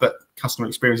not, but customer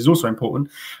experience is also important.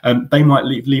 They might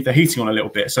leave the heating on a little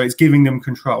bit. So it's giving them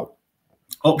control.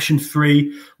 Option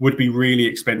 3 would be really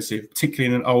expensive,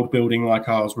 particularly in an old building like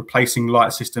ours. Replacing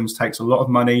light systems takes a lot of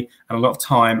money and a lot of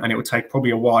time, and it would take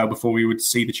probably a while before we would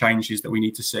see the changes that we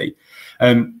need to see.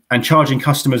 And charging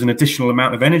customers an additional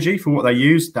amount of energy for what they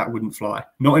use, that wouldn't fly.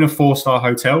 Not in a 4-star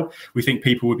hotel. We think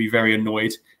people would be very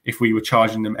annoyed if we were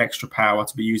charging them extra power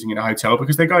to be using in a hotel,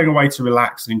 because they're going away to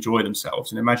relax and enjoy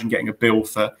themselves. And imagine getting a bill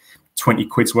for 20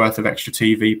 quid's worth of extra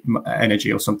TV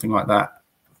energy or something like that.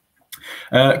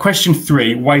 Question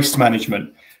 3, waste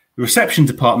management. The reception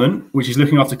department, which is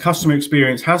looking after customer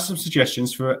experience, has some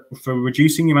suggestions for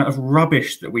reducing the amount of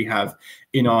rubbish that we have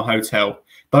in our hotel.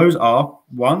 Those are: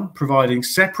 1, providing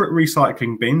separate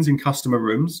recycling bins in customer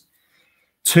rooms;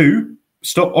 2,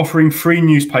 stop offering free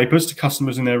newspapers to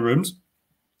customers in their rooms;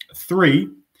 3,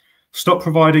 stop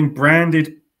providing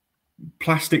branded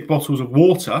plastic bottles of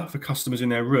water for customers in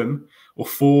their room; or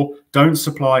 4, don't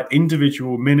supply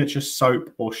individual miniature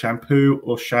soap or shampoo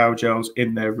or shower gels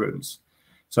in their rooms.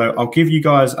 So I'll give you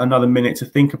guys another minute to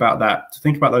think about that, to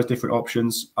think about those different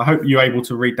options. I hope you're able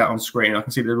to read that on screen. I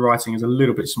can see the writing is a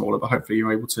little bit smaller, but hopefully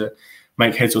you're able to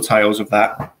make heads or tails of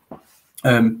that.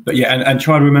 But yeah, and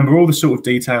try to remember all the sort of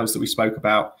details that we spoke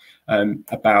about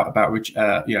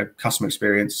customer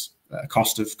experience,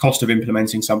 cost of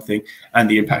implementing something, and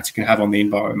the impact it can have on the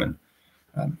environment.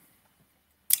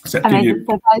 So guys,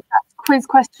 that's quiz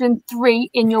question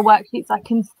 3 in your worksheets. I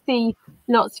can see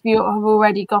lots of you have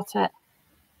already got it.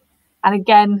 And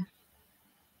again,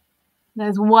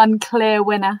 there's one clear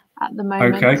winner at the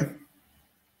moment. Okay.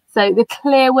 So the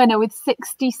clear winner with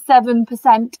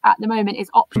 67% at the moment is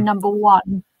option number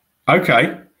 1.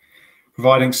 Okay.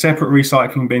 Providing separate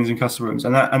recycling bins in customer rooms.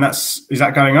 Is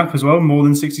that going up as well? More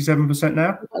than 67%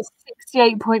 now? That's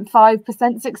 68.5%,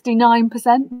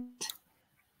 69%.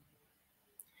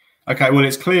 Okay, well,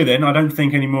 it's clear then. I don't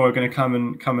think any more are going to come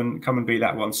and beat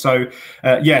that one. So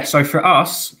yeah, so for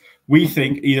us, we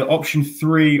think either option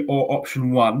 3 or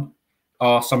option 1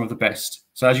 are some of the best.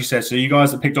 So as you said, so you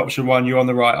guys that picked option 1, you're on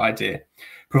the right idea.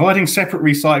 Providing separate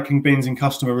recycling bins in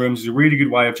customer rooms is a really good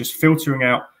way of just filtering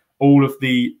out all of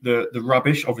the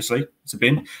rubbish, obviously, it's a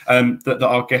bin, that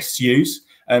our guests use.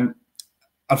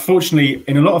 Unfortunately,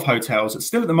 in a lot of hotels,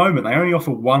 still at the moment, they only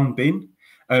offer 1 bin.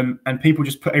 And people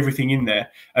just put everything in there.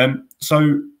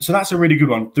 So that's a really good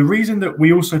one. The reason that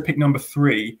we also picked number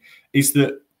 3 is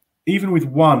that even with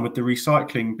 1, with the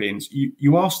recycling bins,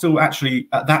 you are still actually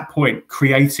at that point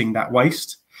creating that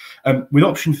waste. With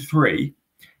option 3,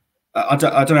 I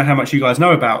don't know how much you guys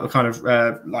know about the kind of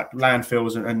like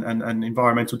landfills and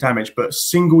environmental damage, but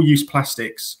single-use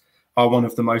plastics are one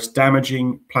of the most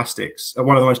damaging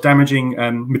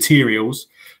materials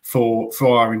for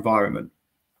our environment.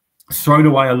 Thrown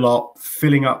away a lot,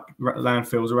 filling up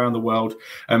landfills around the world,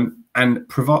 and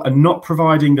not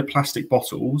providing the plastic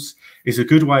bottles is a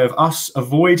good way of us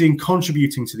avoiding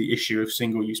contributing to the issue of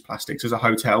single-use plastics as a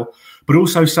hotel, but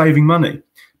also saving money,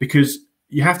 because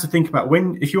you have to think about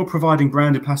if you're providing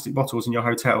branded plastic bottles in your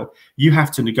hotel, you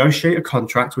have to negotiate a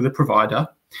contract with a provider,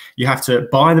 you have to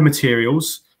buy the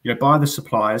materials, buy the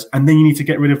suppliers, and then you need to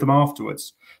get rid of them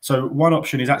afterwards. So one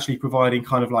option is actually providing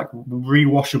kind of like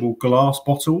rewashable glass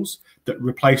bottles that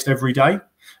replaced every day.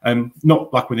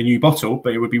 Not like with a new bottle,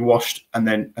 but it would be washed and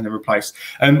then replaced.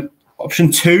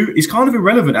 Option 2 is kind of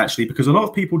irrelevant actually, because a lot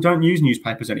of people don't use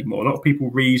newspapers anymore. A lot of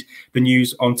people read the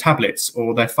news on tablets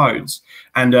or their phones.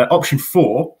 And option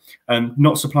 4,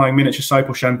 not supplying miniature soap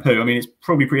or shampoo. I mean, it's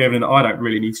probably pretty evident that I don't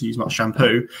really need to use much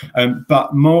shampoo,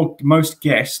 but most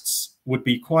guests would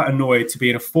be quite annoyed to be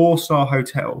in a 4-star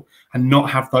hotel and not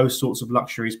have those sorts of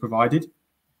luxuries provided.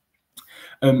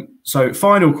 So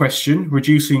final question,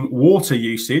 reducing water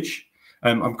usage.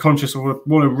 I'm conscious I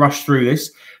want to rush through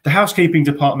this. The housekeeping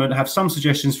department have some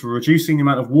suggestions for reducing the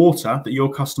amount of water that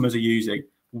your customers are using.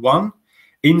 1,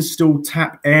 install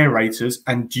tap aerators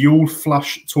and dual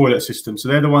flush toilet systems. So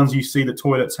they're the ones you see that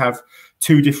toilets have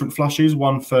 2 different flushes,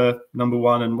 one for number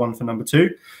 1 and one for number 2.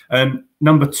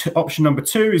 Option number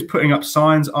 2 is putting up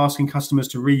signs asking customers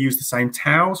to reuse the same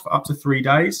towels for up to 3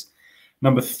 days.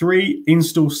 Number 3,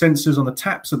 install sensors on the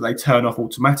tap so that they turn off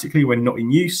automatically when not in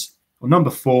use. Or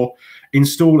number 4,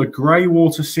 install a grey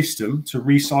water system to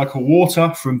recycle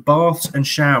water from baths and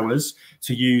showers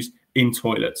to use in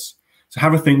toilets. So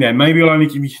have a think there. Maybe I'll only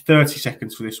give you 30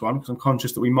 seconds for this one because I'm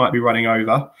conscious that we might be running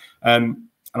over.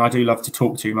 And I do love to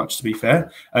talk too much, to be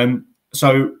fair.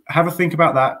 So have a think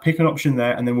about that, pick an option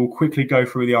there, and then we'll quickly go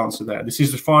through the answer there. This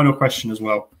is the final question as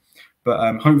well.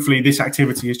 But hopefully this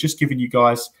activity has just given you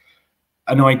guys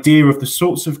an idea of the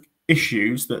sorts of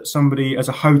issues that somebody as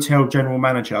a hotel general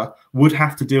manager would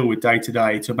have to deal with day to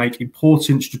day to make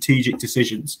important strategic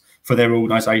decisions for their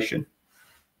organisation.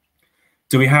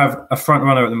 Do we have a front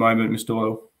runner at the moment, Ms.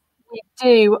 Doyle? We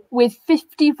do, with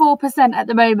 54% at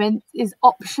the moment is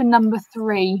option number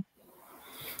 3.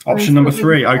 Option number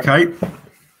 3, okay.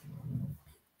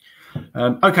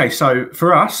 Okay, so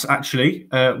for us, actually,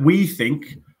 we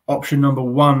think option number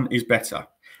 1 is better.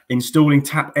 Installing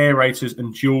tap aerators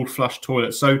and dual flush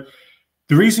toilets. So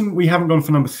the reason we haven't gone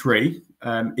for number 3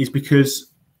 is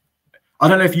because I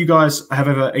don't know if you guys have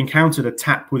ever encountered a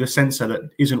tap with a sensor that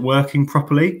isn't working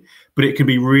properly, but it can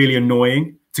be really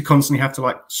annoying to constantly have to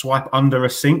like swipe under a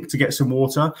sink to get some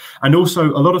water. And also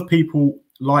a lot of people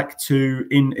like to,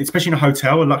 especially in a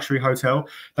hotel, a luxury hotel,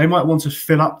 they might want to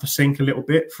fill up the sink a little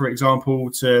bit, for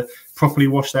example, to properly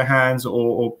wash their hands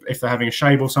or if they're having a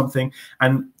shave or something.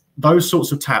 And those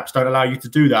sorts of taps don't allow you to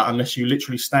do that unless you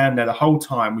literally stand there the whole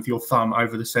time with your thumb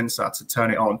over the sensor to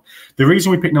turn it on. The reason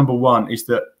we picked number 1 is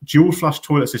that dual flush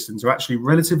toilet systems are actually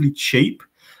relatively cheap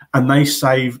and they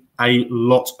save a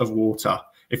lot of water.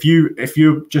 If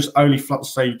you're just only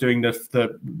say doing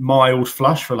the mild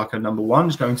flush for like a number 1,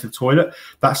 just going to the toilet,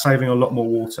 that's saving a lot more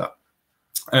water.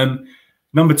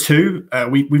 Number two,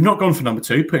 we've not gone for number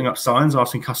two, putting up signs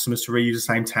asking customers to reuse the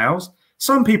same towels.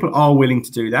 Some people are willing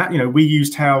to do that. You know, we use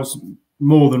towels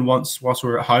more than once whilst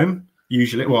we're at home,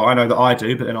 usually. Well, I know that I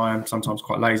do, but then I am sometimes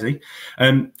quite lazy.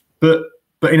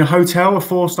 But in a hotel, a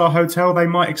 4-star hotel, they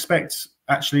might expect,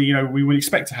 actually, you know, we would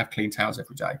expect to have clean towels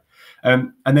every day.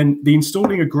 And then the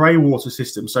installing a grey water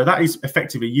system. So that is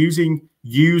effectively using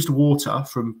used water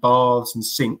from baths and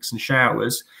sinks and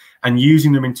showers and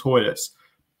using them in toilets.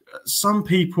 Some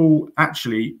people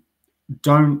actually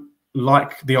don't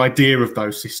like the idea of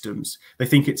those systems. They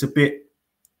think it's a bit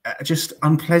just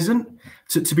unpleasant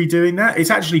to be doing that. It's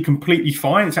actually completely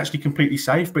fine. It's actually completely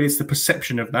safe, but it's the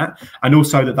perception of that. And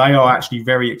also that they are actually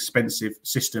very expensive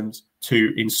systems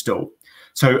to install.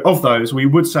 So of those, we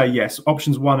would say, yes,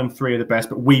 options 1 and 3 are the best,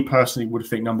 but we personally would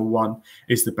think number 1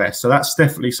 is the best. So that's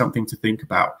definitely something to think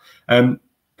about.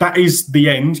 That is the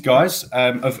end, guys,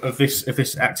 of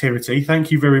this activity.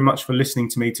 Thank you very much for listening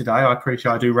to me today. I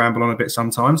appreciate I do ramble on a bit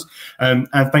sometimes. And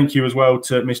thank you as well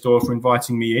to Miss Doyle for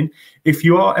inviting me in. If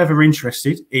you are ever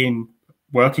interested in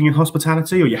working in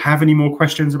hospitality or you have any more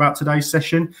questions about today's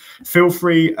session, feel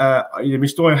free.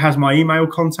 Miss Doyle has my email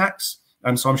contacts.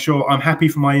 And so I'm happy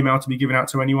for my email to be given out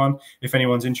to anyone if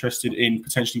anyone's interested in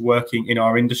potentially working in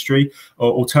our industry.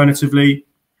 Or alternatively,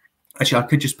 actually, I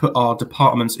could just put our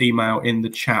department's email in the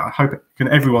chat. I hope can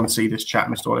everyone see this chat,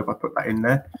 Mr. Doyle, if I put that in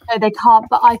there? No, they can't,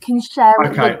 but I can share it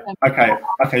with them.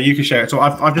 Okay, you can share it. So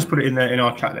I've just put it in there in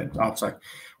our chat then. I'll say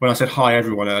when I said hi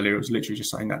everyone earlier, it was literally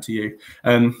just saying that to you.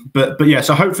 But yeah,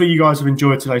 so hopefully you guys have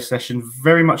enjoyed today's session.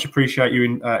 Very much appreciate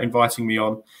you inviting me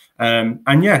on.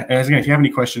 And yeah, again, if you have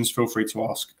any questions, feel free to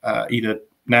ask either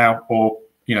now or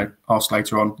ask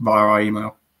later on via our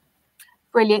email.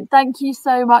 Brilliant. Thank you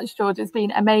so much, George. It's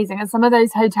been amazing. And some of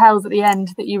those hotels at the end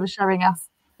that you were showing us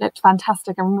looked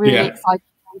fantastic and really exciting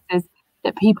places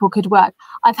that people could work.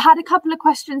 I've had a couple of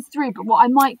questions through, but what I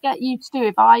might get you to do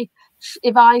if I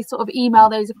sort of email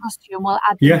those across to you and we'll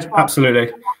add them to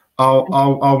absolutely. I'll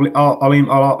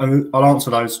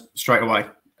answer those straight away.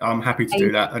 I'm happy to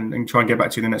do that and try and get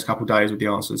back to you in the next couple of days with the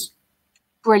answers.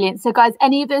 Brilliant. So guys,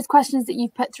 any of those questions that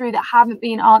you've put through that haven't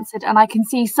been answered, and I can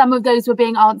see some of those were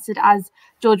being answered as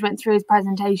George went through his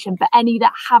presentation, but any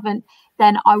that haven't,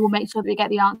 then I will make sure that we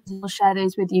get the answers. I'll share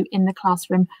those with you in the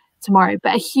classroom tomorrow.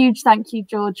 But a huge thank you,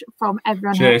 George, from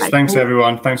everyone. Cheers. Thanks,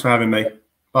 everyone. Thanks for having me.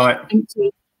 Bye. Thank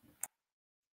you.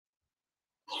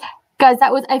 Guys,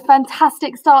 that was a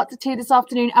fantastic start to this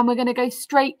afternoon, and we're going to go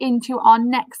straight into our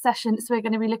next session. So we're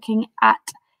going to be looking at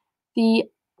the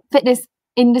fitness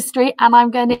industry, and I'm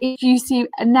going to introduce you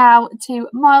now to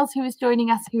Miles, who is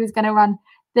joining us, who is going to run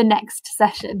the next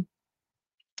session.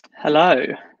 Hello.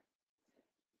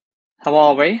 How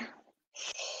are we?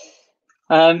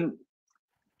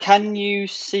 Can you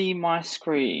see my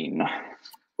screen?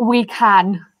 We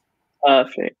can.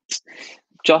 Perfect.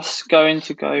 Just going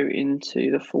to go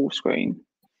into the full screen.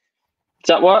 Does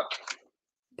that work?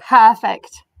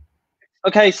 Perfect.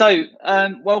 Okay, so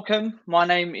welcome. My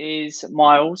name is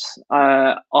Miles.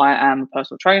 I am a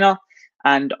personal trainer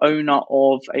and owner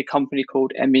of a company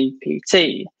called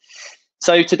MEPT.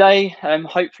 So today,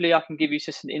 hopefully I can give you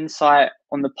just an insight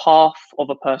on the path of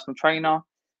a personal trainer,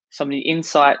 some of the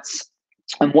insights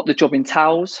and what the job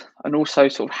entails, and also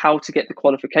sort of how to get the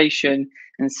qualification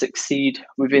and succeed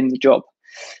within the job.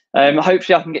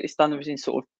 Hopefully I can get this done within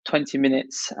sort of 20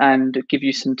 minutes and give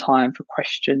you some time for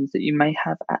questions that you may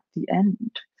have at the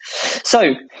end.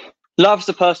 So, loves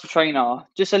the personal trainer.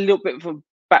 Just a little bit of a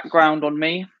background on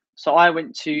me. So I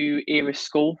went to Eris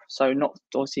School, so not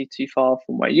obviously too far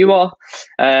from where you are.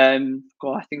 I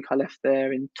think I left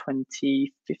there in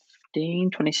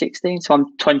 2016, so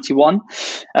I'm 21.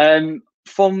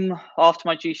 From after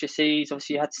my GCSEs,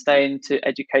 obviously you had to stay into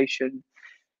education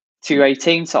to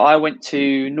 18. So I went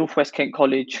to Northwest Kent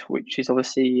College, which is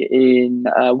obviously in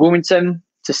Wilmington,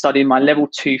 to study my level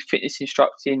 2 fitness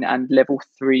instructing and level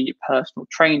 3 personal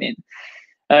training.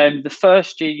 The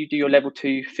first year you do your level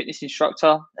 2 fitness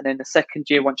instructor, and then the second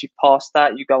year, once you've passed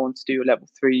that, you go on to do your level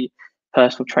 3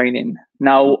 personal training.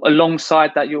 Now,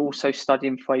 alongside that, you're also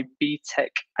studying for a BTEC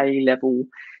A-level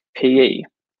PE.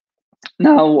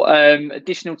 Now,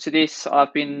 additional to this,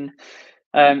 I've been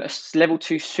a level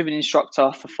 2 swimming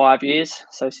instructor for 5 years.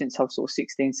 So since I was sort of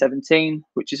 16, 17,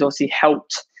 which has obviously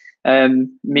helped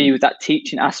me with that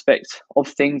teaching aspect of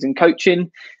things and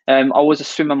coaching. I was a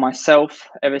swimmer myself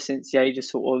ever since the age of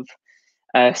sort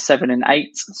of 7 and 8,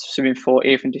 swimming for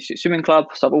Eartham District Swimming Club.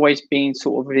 So I've always been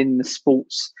sort of within the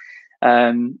sports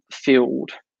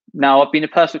field. Now I've been a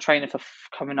personal trainer for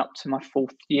coming up to my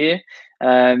 4th year.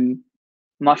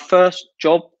 My first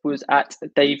job was at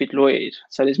David Lloyd.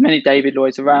 So there's many David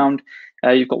Lloyds around.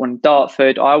 You've got one in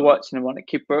Dartford. I worked in the one at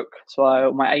Kidbrooke. So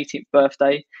on my 18th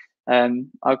birthday,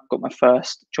 I got my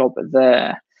first job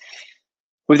there.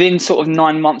 Within sort of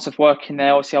 9 months of working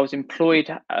there, obviously I was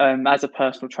employed as a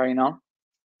personal trainer.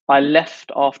 I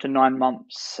left after 9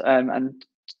 months and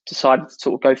decided to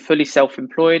sort of go fully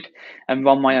self-employed and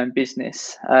run my own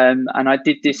business. And I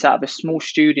did this out of a small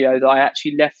studio that I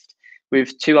actually left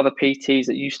with 2 other PTs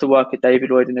that used to work at David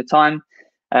Lloyd in the time.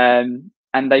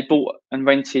 And they bought and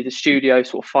rented a studio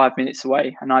sort of 5 minutes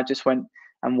away, and I just went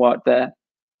and worked there.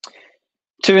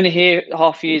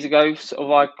 2.5 years ago, sort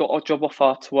of, I got a job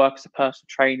offer to work as a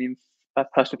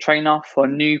personal trainer for a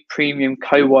new premium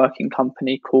co-working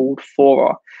company called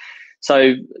Fora.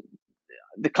 So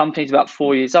the company's about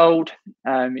 4 years old.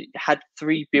 It had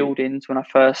 3 buildings when I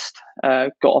first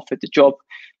got offered the job.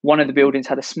 One of the buildings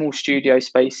had a small studio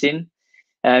space in.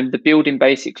 The building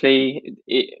basically,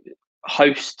 it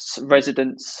hosts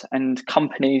residents and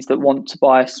companies that want to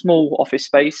buy a small office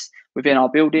space within our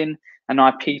building, and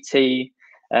I PT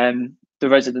the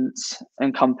residents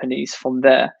and companies from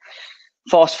there.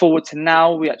 Fast forward to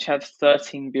now, we actually have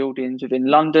 13 buildings within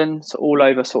London, so all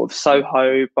over sort of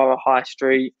Soho, Borough High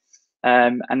Street.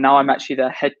 And now I'm actually the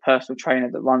head personal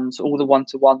trainer that runs all the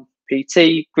one-to-one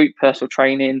PT, group personal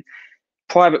training,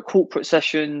 private corporate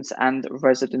sessions, and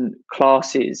resident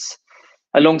classes.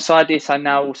 Alongside this, I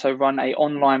now also run an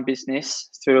online business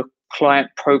through a client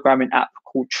programming app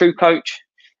called True Coach,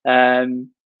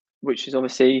 which is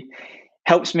obviously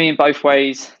helps me in both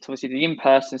ways. It's obviously the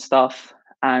in-person stuff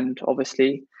and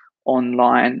obviously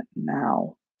online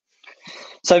now.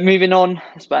 So moving on,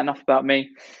 that's about enough about me.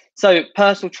 So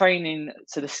personal training,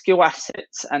 so the skill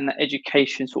assets and the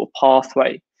education sort of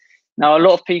pathway. Now, a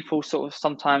lot of people sort of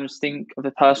sometimes think of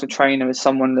a personal trainer as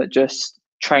someone that just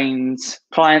trains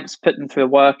clients, put them through a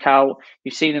workout, you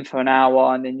see them for an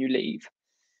hour and then you leave.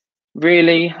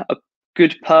 Really, a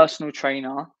good personal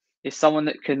trainer is someone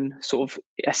that can sort of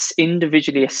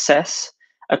individually assess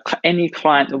any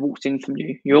client that walks in from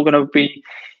you. You're going to be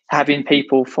having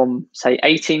people from, say,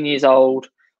 18 years old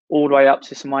all the way up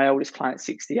to my oldest client,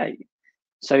 68.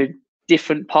 So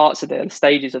different parts of their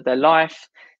stages of their life,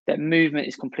 their movement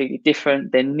is completely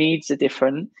different, their needs are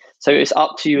different. So it's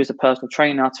up to you as a personal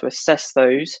trainer to assess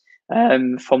those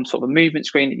from sort of a movement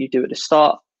screen that you do at the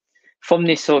start. From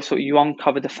this sort of you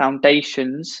uncover the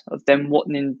foundations of them, what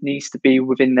needs to be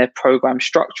within their program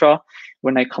structure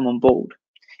when they come on board.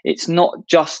 It's not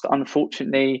just,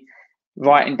 unfortunately,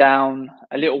 writing down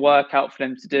a little workout for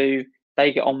them to do,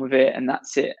 they get on with it and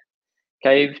that's it.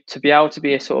 Okay, to be able to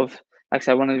be a sort of, like I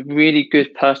said, one of the really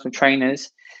good personal trainers,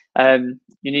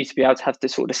 you need to be able to have the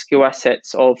sort of skill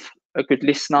assets of a good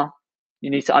listener.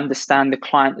 You need to understand the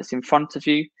client that's in front of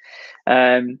you.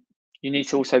 You need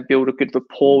to also build a good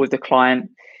rapport with the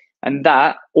client, and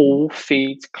that all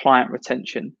feeds client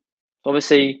retention.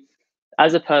 Obviously,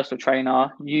 as a personal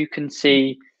trainer, you can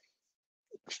see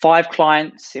 5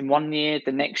 clients in 1 year.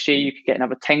 The next year, you could get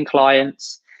another 10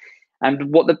 clients.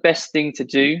 And what the best thing to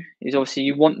do is, obviously,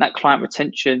 you want that client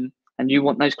retention and you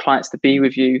want those clients to be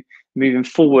with you moving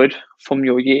forward from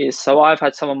your years. So I've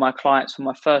had some of my clients from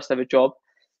my first ever job,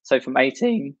 so from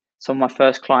 18, some of my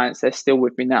first clients, they're still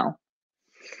with me now.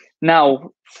 Now,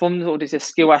 from all these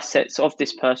skill assets of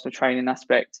this personal training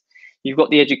aspect, you've got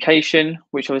the education,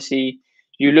 which obviously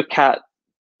you look at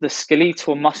the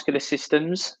skeletal and muscular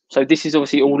systems. So this is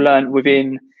obviously all learned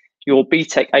within your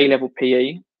BTEC A-level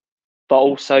PE, but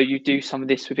also you do some of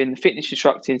this within the fitness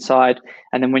instructing side,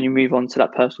 and then when you move on to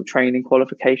that personal training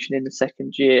qualification in the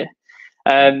second year.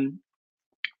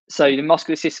 So the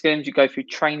muscular systems, you go through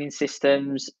training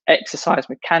systems, exercise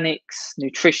mechanics,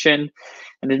 nutrition,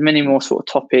 and there's many more sort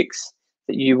of topics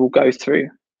that you will go through.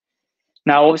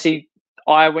 Now, obviously,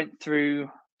 I went through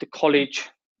the college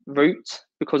route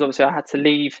because obviously I had to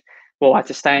leave, well, I had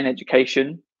to stay in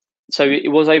education. So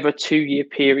it was over a 2-year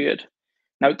period.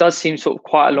 Now, it does seem sort of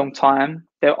quite a long time.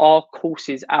 There are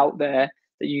courses out there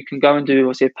that you can go and do,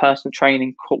 obviously, a personal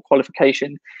training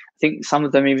qualification. I think some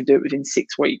of them even do it within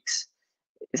 6 weeks.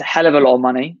 It's a hell of a lot of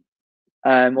money.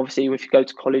 Obviously, if you go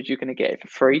to college, you're going to get it for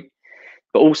free.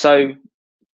 But also,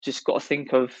 just got to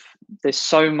think of, there's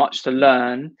so much to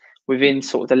learn within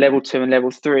sort of the level 2 and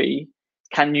level 3.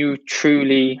 Can you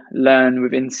truly learn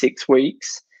within 6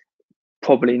 weeks?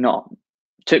 Probably not.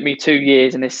 It took me 2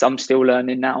 years and I'm still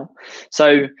learning now.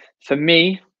 So for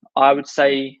me, I would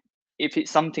say if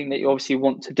it's something that you obviously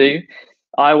want to do,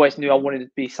 I always knew I wanted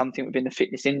to be something within the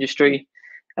fitness industry.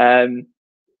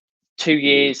 2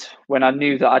 years when I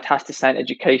knew that I'd have to stay in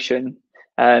education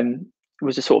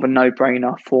was a sort of a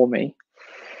no-brainer for me.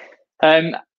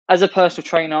 As a personal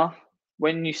trainer,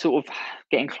 when you sort of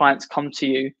getting clients come to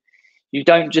you, you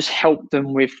don't just help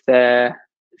them with their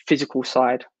physical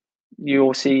side. You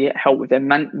also help with their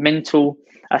mental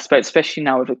aspect, especially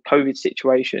now with the COVID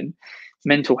situation.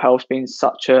 Mental health being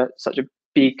such a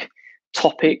big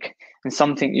topic and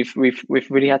something we've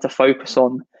really had to focus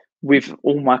on with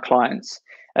all my clients,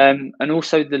 and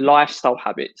also the lifestyle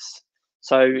habits.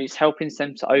 So it's helping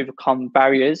them to overcome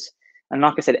barriers. And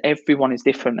like I said, everyone is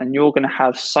different, and you're going to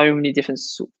have so many different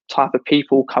type of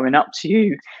people coming up to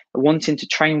you wanting to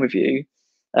train with you,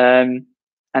 and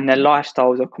their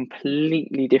lifestyles are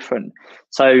completely different.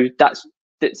 So that's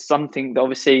something that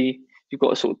obviously you've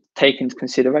got to sort of take into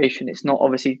consideration. It's not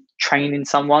obviously training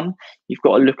someone. You've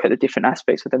got to look at the different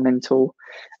aspects of the mental,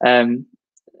 and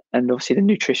obviously the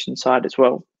nutrition side as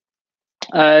well.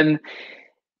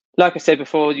 Like I said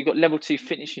before, you've got level 2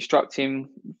 fitness instructing.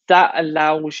 That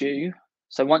allows you,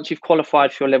 so once you've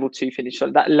qualified for your level 2 fitness,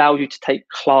 that allows you to take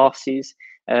classes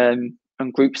and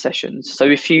group sessions. So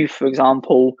if you, for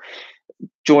example,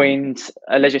 joined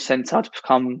a leisure centre to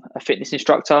become a fitness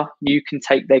instructor, you can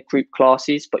take their group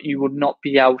classes, but you would not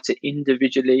be able to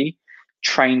individually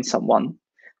train someone.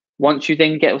 Once you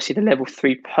then get obviously the level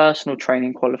 3 personal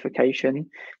training qualification,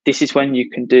 this is when you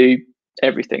can do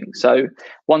everything. So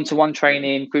one-to-one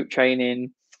training, group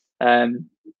training, the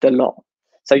lot.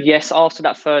 So yes, after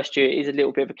that first year, it is a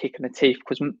little bit of a kick in the teeth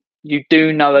because you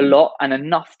do know a lot and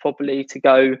enough probably to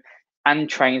go and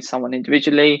train someone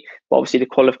individually, but obviously the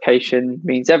qualification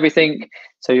means everything.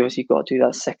 So you obviously got to do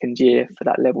that second year for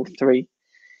that level 3.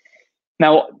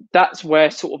 Now that's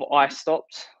where sort of I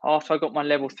stopped. After I got my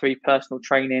level 3 personal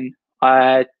training,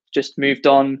 I just moved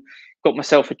on, got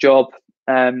myself a job,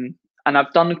 and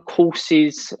I've done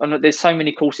courses. And there's so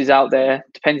many courses out there,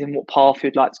 depending on what path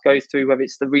you'd like to go through, whether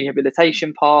it's the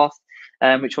rehabilitation path,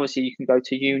 which obviously you can go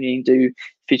to uni and do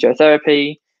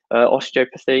physiotherapy,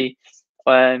 osteopathy,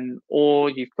 or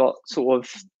you've got sort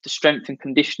of the strength and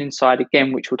conditioning side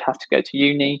again, which would have to go to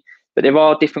uni. But there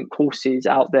are different courses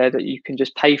out there that you can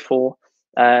just pay for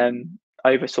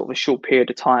over sort of a short period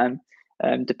of time,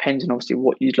 depending obviously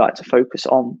what you'd like to focus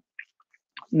on.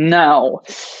 Now,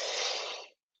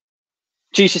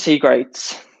 GCSE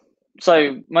grades.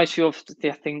 So most of you,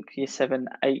 I think year 7,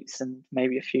 8s, and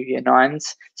maybe a few year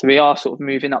 9s. So we are sort of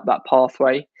moving up that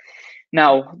pathway.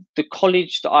 Now, the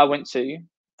college that I went to,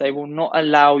 they will not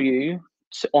allow you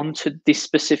onto this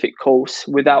specific course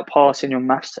without passing your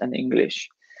maths and English.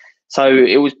 So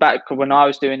it was back when I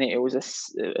was doing it, it was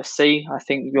a C. I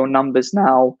think your numbers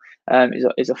now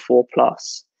is a 4+.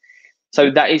 So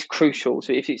that is crucial.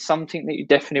 So if it's something that you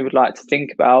definitely would like to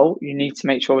think about, you need to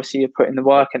make sure obviously you're putting the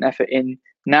work and effort in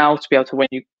now to be able to, when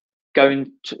you go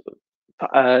into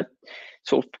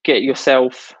sort of get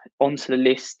yourself onto the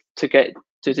list to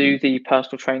do the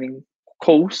personal training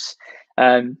course,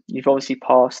 you've obviously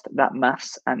passed that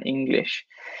maths and English.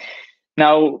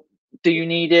 Now, do you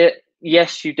need it?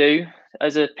 Yes, you do.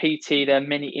 As a PT, there are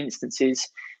many instances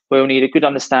where you'll need a good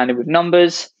understanding with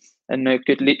numbers and a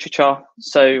good literature.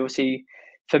 So obviously,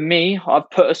 for me, I've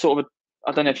put a sort of,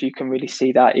 I don't know if you can really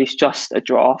see that, it's just a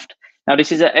draft. Now,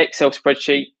 this is an Excel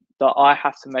spreadsheet that I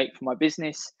have to make for my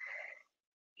business.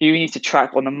 You need to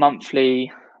track on a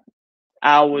monthly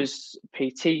hours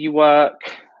PT you work,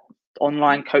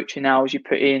 online coaching hours you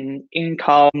put in,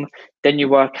 income, then you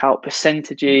work out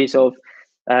percentages of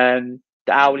the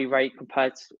hourly rate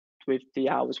compared with the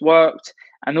hours worked,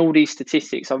 and all these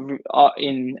statistics are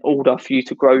in order for you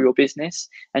to grow your business,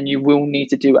 and you will need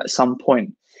to do at some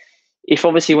point. If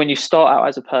obviously when you start out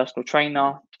as a personal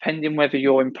trainer, depending whether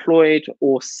you're employed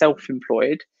or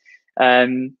self-employed,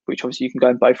 which obviously you can go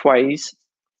in both ways,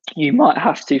 you might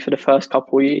have to, for the first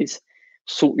couple of years,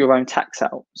 sort your own tax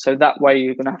out. So that way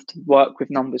you're going to have to work with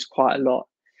numbers quite a lot.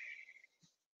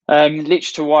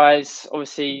 Literature wise,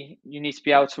 obviously you need to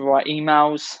be able to write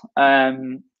emails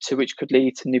to which could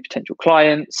lead to new potential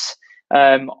clients.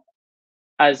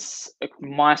 As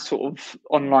my sort of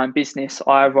online business,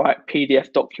 I write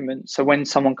PDF documents. So when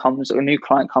someone comes, or a new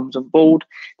client comes on board,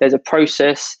 there's a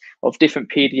process of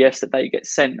different PDFs that they get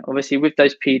sent. Obviously with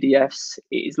those PDFs,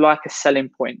 it is like a selling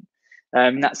point.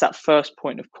 That's that first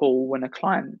point of call when a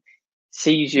client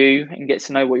sees you and gets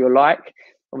to know what you're like.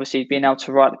 Obviously, being able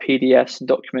to write the PDFs and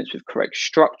documents with correct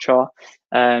structure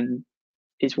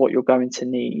is what you're going to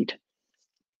need.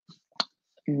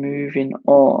 Moving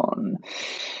on.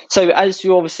 So as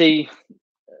you're obviously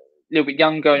a little bit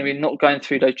younger and we're not going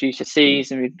through those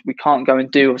GCSEs and we can't go and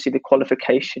do obviously the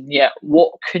qualification yet,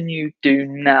 what can you do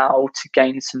now to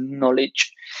gain some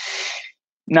knowledge?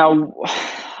 Now,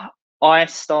 I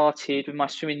started with my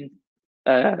swimming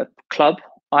club.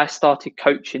 I started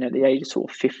coaching at the age of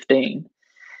sort of 15.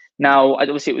 Now,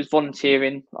 obviously, it was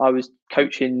volunteering. I was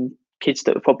coaching kids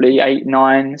that are probably 8,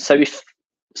 9. So if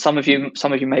some of you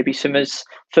may be swimmers,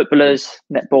 footballers,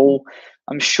 netball,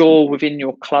 I'm sure within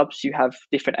your clubs you have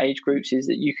different age groups is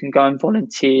that you can go and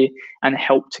volunteer and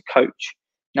help to coach.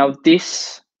 Now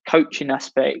this coaching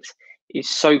aspect is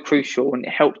so crucial, and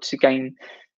it helps to gain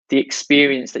the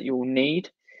experience that you'll need.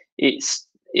 It's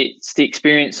the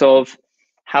experience of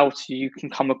how you can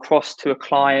come across to a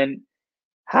client,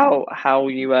 how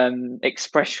you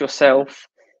express yourself,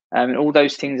 and all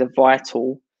those things are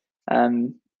vital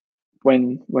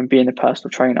when being a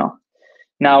personal trainer.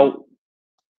 Now,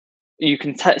 you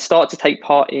can start to take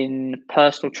part in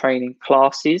personal training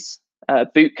classes,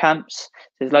 boot camps.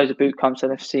 There's loads of boot camps,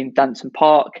 and I've seen Danson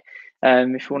Park.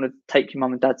 If you want to take your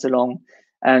mum and dads along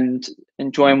and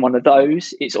join one of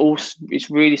those, it's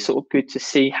really sort of good to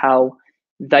see how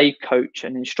they coach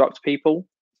and instruct people.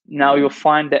 Now you'll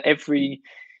find that every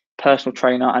personal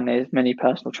trainer, and there's many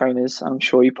personal trainers, I'm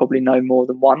sure you probably know more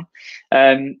than one,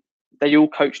 they all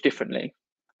coach differently.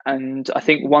 And I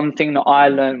think one thing that I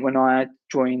learned when I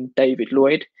joined David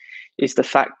Lloyd is the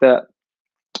fact that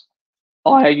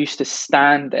I used to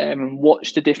stand there and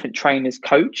watch the different trainers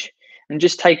coach and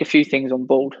just take a few things on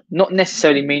board, not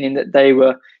necessarily meaning that they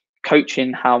were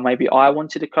coaching how maybe I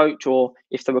wanted to coach or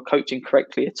if they were coaching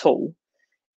correctly at all.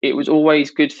 It was always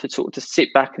good for sort of to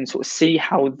sit back and sort of see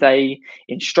how they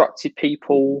instructed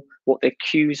people, what their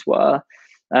cues were.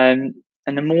 And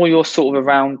the more you're sort of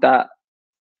around that,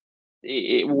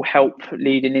 it will help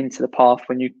leading into the path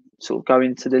when you sort of go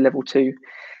into the level 2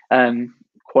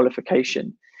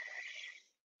 qualification.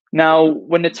 Now,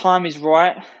 when the time is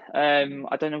right,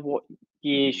 I don't know what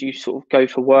years you sort of go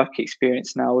for work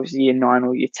experience now, is year 9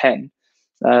 or year 10.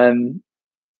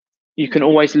 You can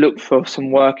always look for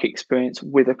some work experience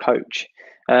with a coach.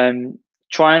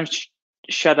 Try and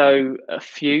shadow a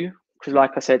few, because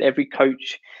like I said, every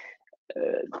coach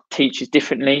teaches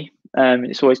differently.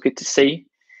 It's always good to see.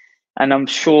 And I'm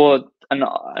sure,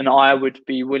 and I would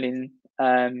be willing,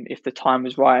 if the time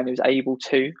was right and it was able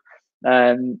to,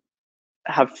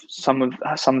 have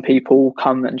some people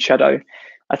come and shadow.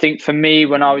 I think for me,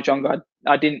 when I was younger,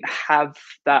 I didn't have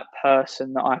that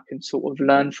person that I can sort of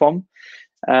learn from.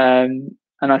 And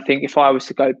I think if I was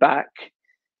to go back,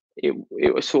 it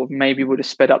was sort of maybe would have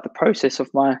sped up the process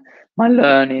of my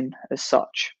learning as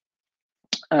such.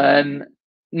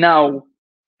 Now,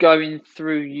 going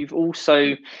through, you've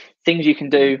also, things you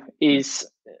can do is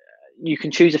you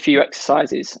can choose a few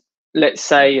exercises. Let's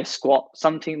say a squat,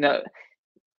 something that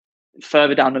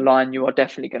further down the line you are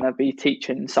definitely going to be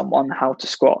teaching someone how to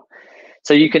squat.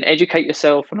 So you can educate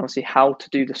yourself on obviously how to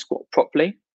do the squat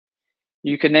properly.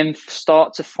 You can then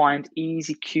start to find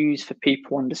easy cues for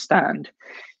people to understand.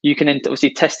 You can then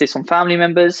obviously test this on family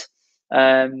members.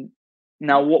 Now,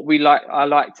 what I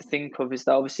like to think of is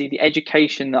that obviously the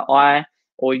education that I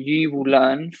or you will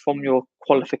learn from your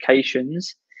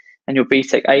qualifications and your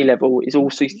BTEC A level is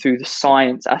also through the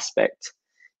science aspect.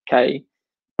 Okay,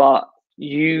 but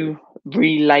you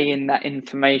relaying that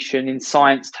information in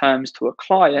science terms to a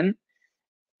client,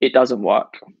 it doesn't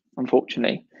work,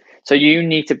 unfortunately. So you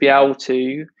need to be able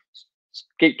to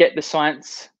get the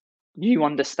science you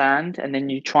understand, and then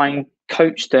you try and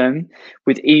coach them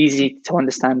with easy to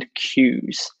understand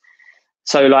cues.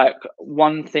 So like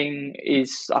one thing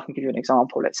is, I can give you an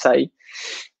example. Let's say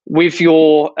with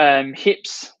your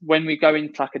hips, when we go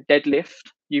into like a deadlift,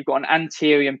 you've got an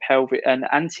anterior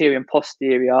and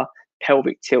posterior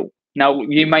pelvic tilt. Now,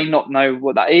 you may not know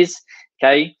what that is,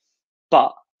 okay?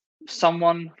 But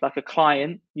someone like a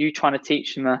client, you trying to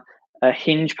teach them a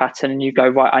hinge pattern, and you go,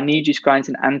 right, I need you to go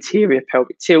into an anterior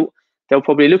pelvic tilt. They'll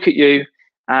probably look at you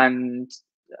and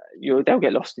they'll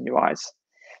get lost in your eyes.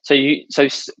 So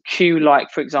cue, like,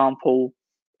 for example,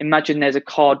 imagine there's a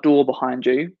car door behind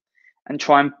you and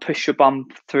try and push your bum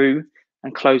through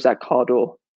and close that car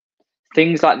door.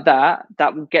 Things like that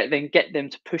will get them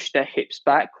to push their hips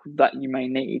back that you may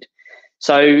need.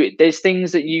 So there's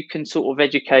things that you can sort of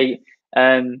educate,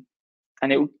 and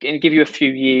it'll give you a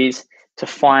few years to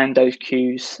find those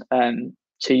cues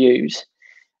to use.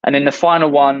 And then the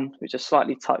final one, which I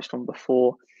slightly touched on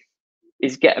before,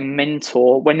 is get a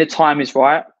mentor when the time is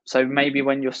right. So maybe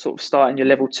when you're sort of starting your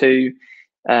level 2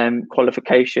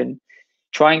 qualification,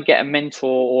 try and get a mentor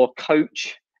or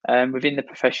coach within the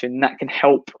profession that can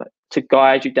help to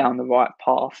guide you down the right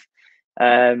path.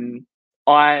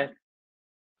 I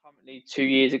currently 2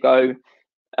 years ago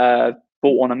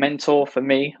brought on a mentor for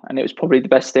me, and it was probably the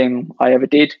best thing I ever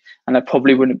did, and I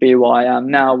probably wouldn't be who I am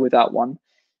now without one.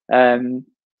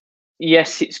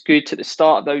 Yes, it's good at the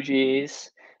start of those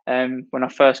years. When I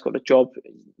first got the job,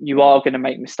 you are going to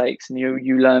make mistakes, and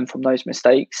you learn from those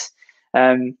mistakes.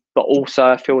 But also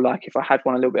I feel like if I had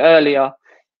one a little bit earlier,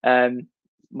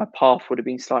 my path would have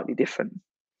been slightly different.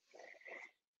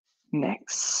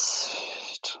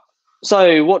 Next.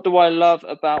 So what do I love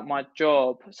about my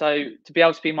job? So to be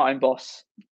able to be my own boss.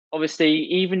 Obviously,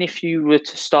 even if you were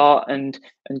to start and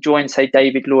join, say,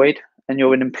 David Lloyd, and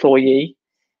you're an employee,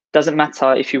 doesn't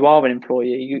matter if you are an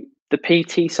employee, the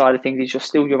PT side of things is you're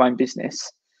still your own business.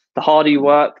 The harder you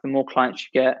work, the more clients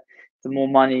you get, the more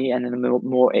money, and then the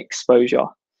more exposure.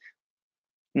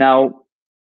 Now,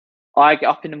 I get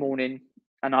up in the morning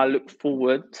and I look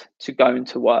forward to going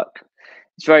to work.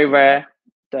 It's very rare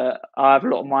that I have a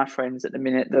lot of my friends at the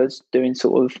minute that's doing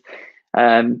sort of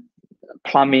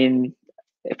plumbing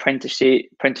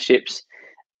apprenticeships,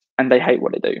 and they hate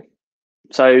what they do.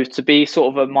 So to be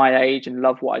sort of at my age and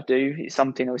love what I do is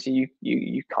something obviously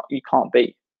you can't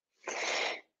beat.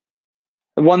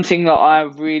 The one thing that I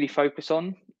really focus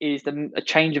on is a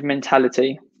change of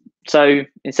mentality. So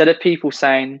instead of people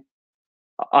saying,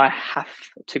 I have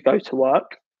to go to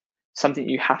work, something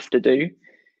you have to do,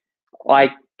 I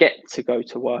get to go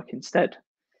to work instead.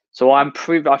 So I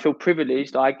feel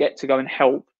privileged. I get to go and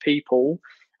help people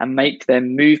and make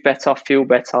them move better, feel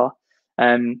better,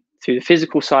 through the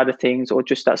physical side of things or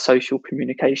just that social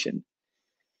communication.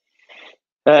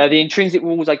 The intrinsic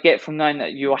rules I get from knowing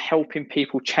that you are helping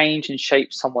people change and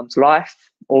shape someone's life,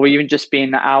 or even just being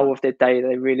the hour of their day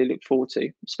they really look forward to,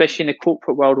 especially in the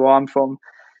corporate world where I'm from.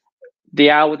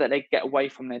 The hour that they get away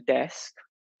from their desk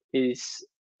is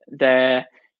their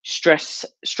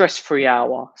stress-free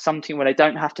hour, something where they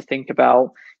don't have to think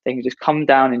about, they can just come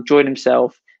down, enjoy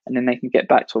themselves, and then they can get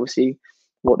back to obviously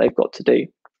what they've got to do.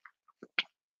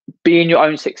 Being your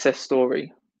own success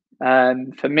story.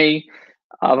 For me,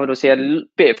 I've obviously had a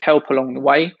bit of help along the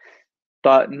way,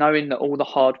 but knowing that all the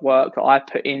hard work that I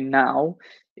put in now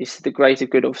is to the greater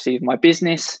good, obviously, of my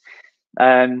business,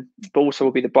 but also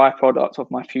will be the byproduct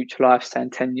of my future life, say in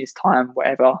 10 years' time,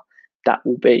 whatever that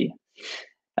will be.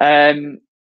 And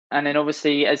then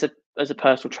obviously, as a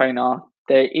personal trainer,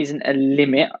 there isn't a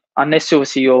limit unless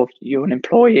obviously you're an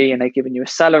employee and they're giving you a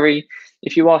salary.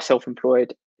 If you are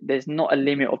self-employed, there's not a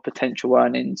limit of potential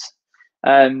earnings.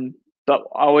 But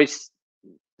I always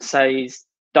say is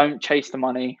don't chase the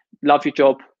money. Love your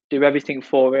job, do everything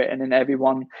for it, and then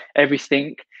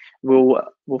everything will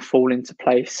fall into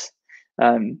place.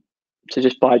 So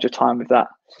just bide your time with that.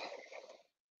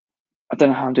 I don't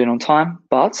know how I'm doing on time,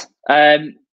 but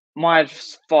my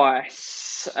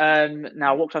advice,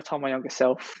 now what could I tell my younger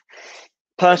self?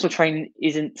 Personal training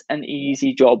isn't an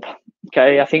easy job.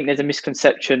 Okay, I think there's a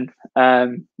misconception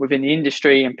within the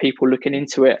industry and people looking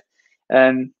into it,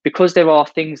 because there are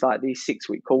things like these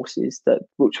 6-week courses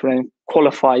which will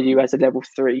qualify you as a level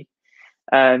 3.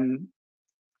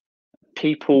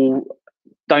 People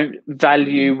don't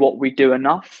value what we do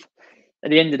enough.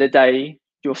 At the end of the day,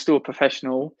 you're still a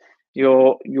professional.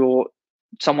 You're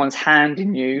someone's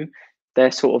handing you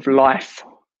their sort of life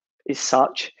is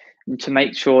such, and to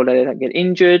make sure that they don't get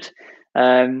injured,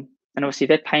 and obviously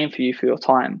they're paying for you for your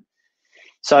time.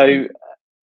 So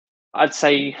I'd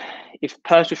say if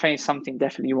personal training is something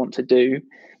definitely you want to do,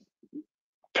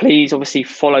 please obviously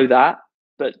follow that,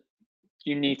 but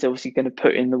you need to obviously going to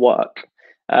put in the work.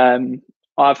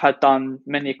 I've done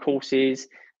many courses.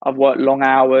 I've worked long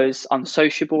hours,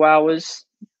 unsociable hours.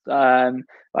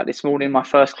 Like this morning, my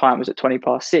first client was at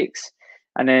 6:20,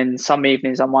 and then some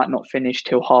evenings I might not finish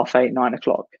till 8:30, 9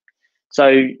 o'clock. So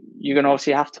you're going to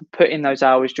obviously have to put in those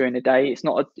hours during the day. It's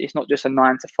not just a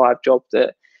 9 to 5 job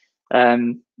that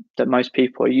most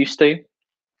people are used to.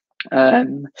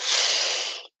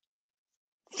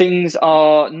 Things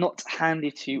are not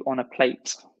handed to you on a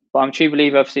plate. But I'm a true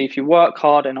believer, obviously, if you work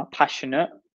hard and are passionate,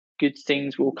 good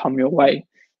things will come your way.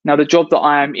 Now, the job that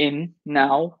I am in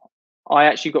now, I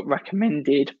actually got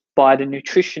recommended by the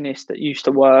nutritionist that used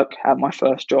to work at my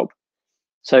first job.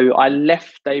 So I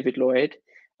left David Lloyd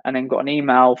and then got an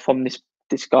email from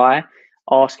this guy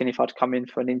asking if I'd come in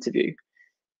for an interview.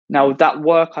 Now, that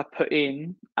work I put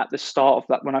in at the start of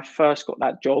that, when I first got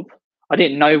that job, I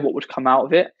didn't know what would come out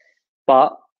of it,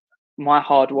 but my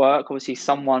hard work, obviously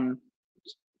someone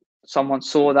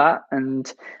saw that,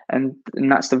 and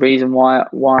that's the reason why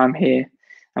I'm here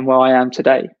and where I am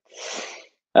today.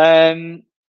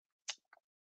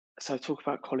 So talk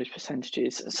about college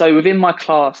percentages. So within my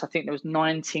class, I think there was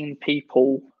 19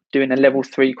 people doing a level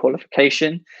 3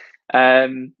 qualification.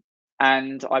 And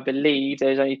I believe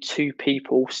there's only 2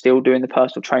 people still doing the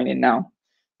personal training now.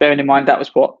 Bearing in mind, that was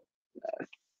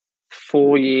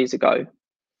 4 years ago.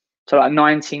 So like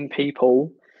 19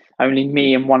 people, only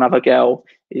me and one other girl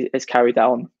has carried that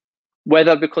on.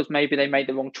 Whether because maybe they made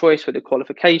the wrong choice with the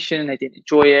qualification, they didn't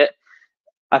enjoy it,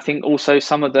 I think also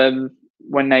some of them,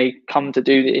 when they come to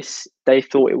do this, they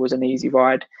thought it was an easy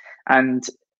ride. And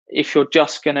if you're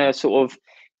just going to sort of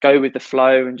go with the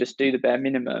flow and just do the bare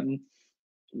minimum,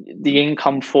 the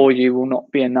income for you will not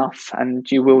be enough, and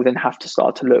you will then have to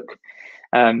start to look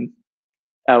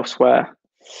elsewhere.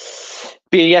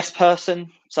 Be a yes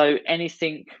person. So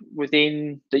anything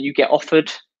within that you get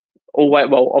offered,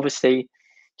 well, obviously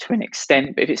to an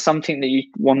extent, but if it's something that you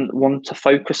want to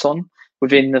focus on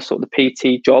within the sort of the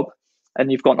PT job,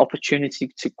 and you've got an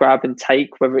opportunity to grab and take,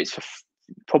 whether it's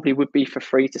probably would be for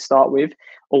free to start with,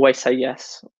 always say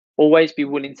yes. Always be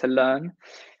willing to learn.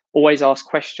 Always ask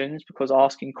questions, because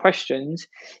asking questions,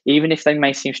 even if they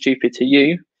may seem stupid to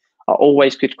you, are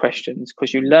always good questions,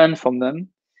 because you learn from them,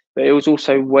 but it was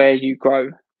also where you grow.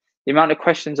 The amount of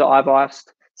questions that I've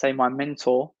asked, say, my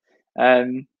mentor,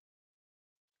 and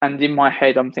in my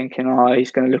head, I'm thinking, oh,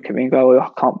 he's going to look at me and go, oh, I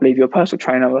can't believe you're a personal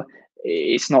trainer.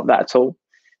 It's not that at all.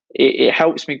 It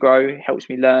helps me grow, it helps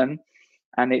me learn.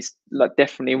 And it's like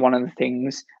definitely one of the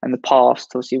things in the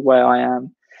past, obviously, where I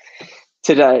am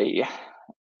today.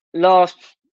 Last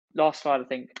slide, I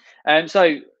think.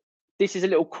 So this is a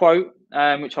little quote,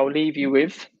 which I'll leave you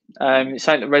with. It's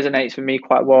something that resonates with me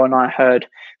quite well, and I heard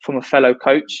from a fellow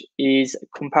coach, is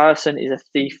comparison is a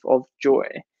thief of joy.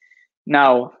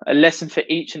 Now, a lesson for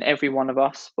each and every one of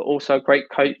us, but also a great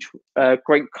quote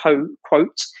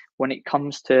when it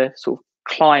comes to sort of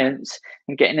clients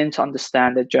and getting them to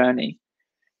understand their journey.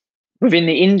 Within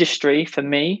the industry, for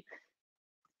me,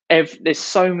 there's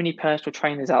so many personal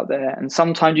trainers out there, and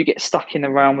sometimes you get stuck in the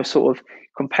realm of sort of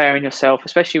comparing yourself,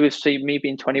 especially with me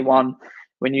being 21.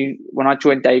 When I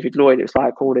joined David Lloyd, it was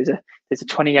like, oh, there's a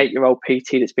 28-year-old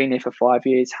PT that's been here for 5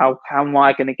 years. How am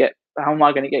I going to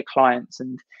get clients,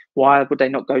 and why would they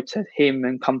not go to him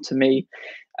and come to me?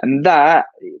 And that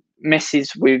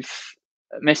messes with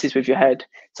your head.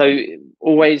 So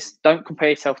always don't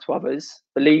compare yourself to others.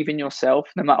 Believe in yourself,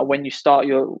 no matter when you start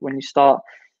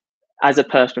as a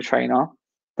personal trainer.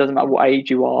 Doesn't matter what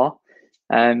age you are.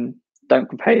 Don't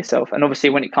compare yourself. And obviously,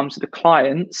 when it comes to the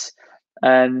clients,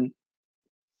 I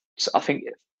think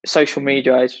social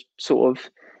media is sort of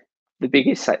the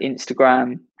biggest. Like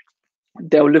Instagram,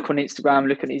 they'll look on Instagram,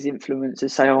 look at these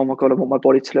influencers, say, "Oh my god, I want my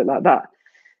body to look like that."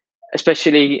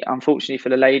 Especially, unfortunately, for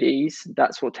the ladies,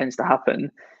 that's what tends to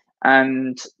happen,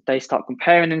 and they start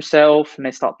comparing themselves and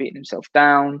they start beating themselves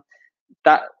down.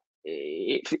 That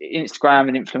Instagram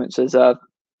and influencers are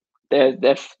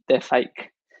they're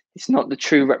fake. It's not the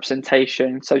true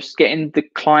representation. So getting the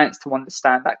clients to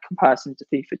understand that comparison to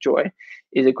thief for joy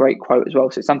is a great quote as well.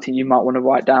 So it's something you might want to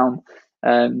write down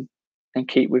and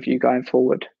keep with you going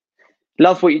forward.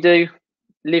 Love what you do,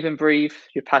 live and breathe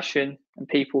your passion, and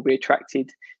people will be attracted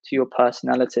to your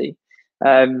personality.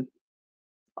 Like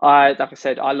I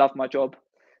said, I love my job,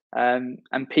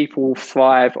 and people will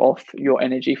thrive off your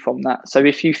energy from that. So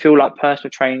if you feel like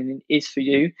personal training is for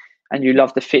you and you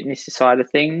love the fitness side of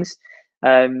things,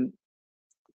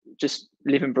 just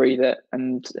live and breathe it,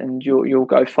 and you'll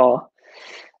go far.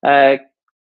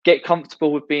 Get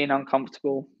comfortable with being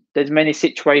uncomfortable. There's many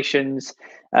situations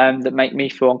that make me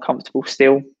feel uncomfortable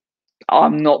still.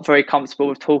 I'm not very comfortable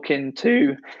with talking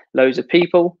to loads of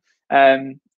people.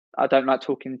 I don't like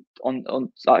talking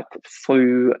on like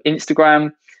through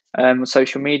Instagram,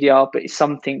 social media, but it's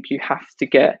something you have to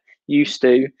get used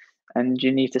to, and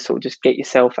you need to sort of just get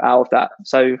yourself out of that.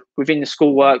 So within the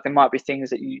schoolwork, there might be things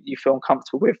that you feel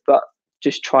uncomfortable with, but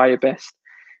just try your best,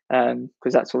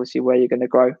 because that's obviously where you're going to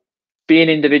grow. Be an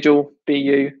individual, be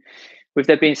you. With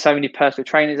there being so many personal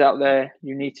trainers out there,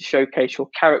 you need to showcase your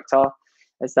character,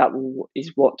 as that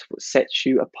is what sets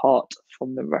you apart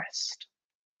from the rest.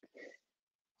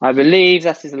 I believe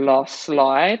that is the last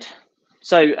slide.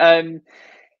 So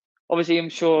obviously, I'm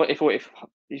sure if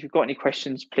you've got any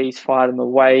questions, please fire them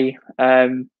away.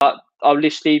 But I'll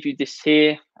just leave you this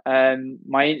here.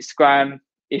 My Instagram,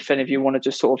 if any of you want to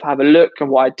just sort of have a look at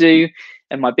what I do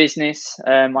and my business.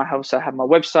 I also have my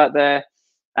website there,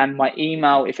 and my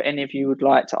email if any of you would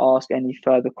like to ask any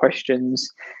further questions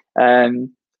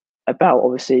about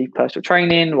obviously personal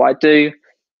training, what I do.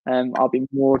 I'll be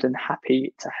more than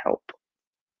happy to help.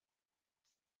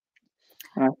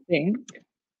 And I think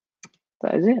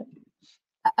that is it.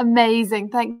 Amazing.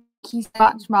 Thank you so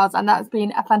much, Miles. And that's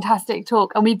been a fantastic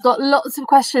talk. And we've got lots of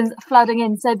questions flooding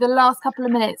in. So the last couple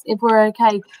of minutes, if we're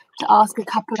okay to ask a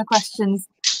couple of questions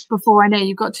before I know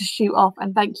you've got to shoot off.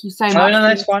 And thank you so much. No,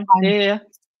 that's fine. Yeah.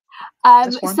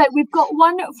 So we've got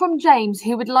one from James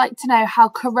who would like to know how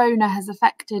Corona has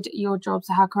affected your job.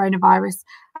 So how coronavirus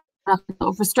sort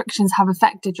of restrictions have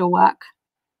affected your work.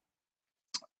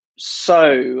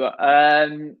 So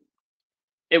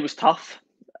it was tough.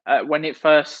 when it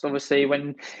first, obviously,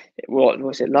 what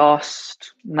was it,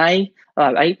 last May,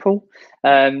 April,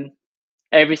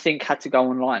 everything had to go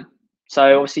online.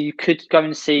 So obviously you could go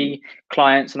and see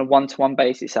clients on a one-to-one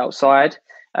basis outside.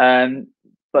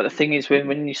 But the thing is,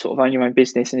 when you sort of own your own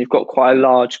business and you've got quite a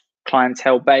large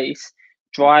clientele base,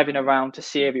 driving around to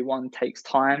see everyone takes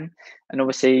time. And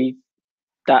obviously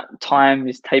that time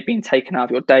is being taken out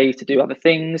of your day to do other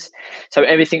things. So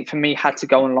everything for me had to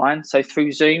go online. So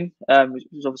through Zoom, which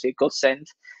was obviously a godsend.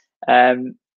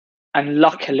 And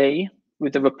luckily,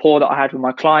 with the rapport that I had with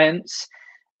my clients,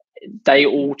 they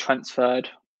all transferred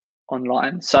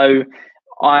online. So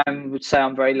I would say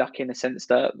I'm very lucky in the sense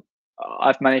that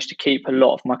I've managed to keep a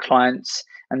lot of my clients,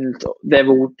 and they're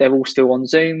all still on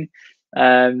Zoom.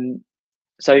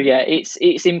 So yeah, it's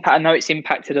impact. I know it's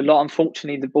impacted a lot.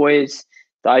 Unfortunately, the boys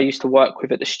that I used to work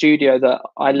with at the studio that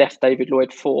I left David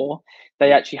Lloyd for,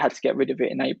 they actually had to get rid of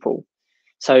it in April.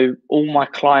 So all my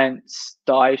clients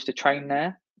that I used to train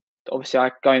there,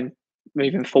 obviously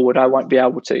moving forward, I won't be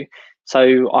able to.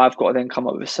 So I've got to then come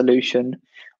up with a solution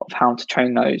of how to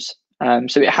train those.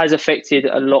 So it has affected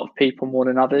a lot of people more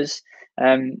than others.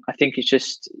 I think it's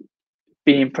just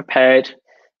being prepared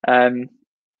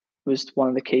was one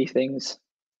of the key things.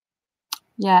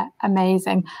 Yeah,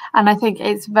 amazing. And I think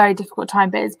it's a very difficult time,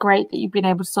 but it's great that you've been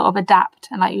able to sort of adapt.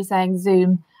 And like you were saying,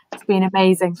 Zoom has been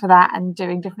amazing for that and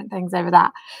doing different things over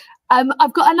that.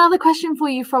 I've got another question for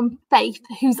you from Faith,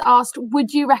 who's asked,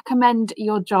 would you recommend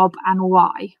your job and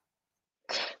why?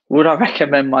 Would I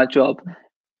recommend my job?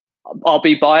 I'll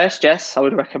be biased, yes, I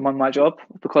would recommend my job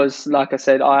because, like I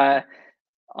said, I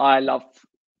love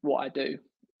what I do.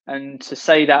 And to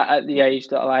say that at the age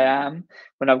that I am,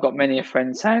 when I've got many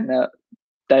friends saying that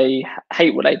they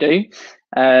hate what they do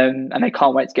and they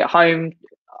can't wait to get home,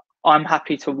 I'm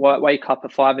happy to wake up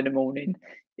at 5 a.m.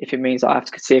 if it means I have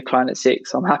to see a client at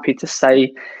 6. I'm happy to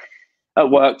stay at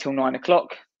work till 9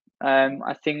 o'clock.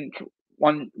 I think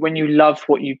when you love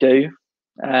what you do,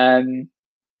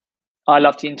 I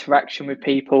love the interaction with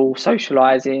people,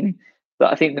 socializing,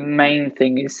 but I think the main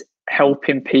thing is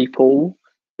helping people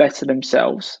better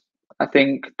themselves. I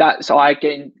think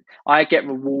I get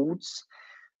rewards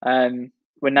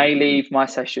when they leave my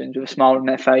sessions with a smile on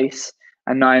their face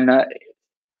and knowing that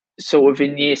sort of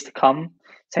in years to come,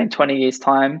 say in 20 years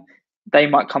time, they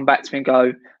might come back to me and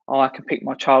go, oh, I can pick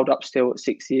my child up still at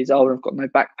 6 years old. I've got no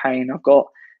back pain.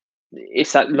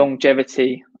 It's that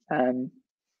longevity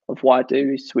of what I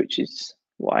do, which is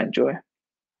what I enjoy.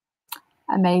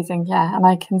 Amazing, yeah, and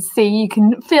I can see you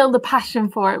can feel the passion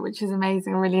for it, which is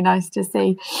amazing. Really nice to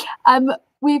see.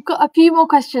 We've got a few more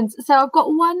questions. So I've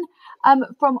got one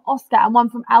from Oscar and one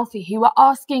from Alfie, who are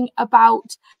asking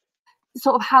about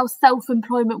sort of how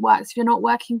self-employment works. If you're not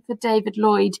working for David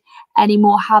Lloyd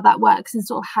anymore, how that works and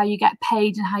sort of how you get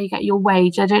paid and how you get your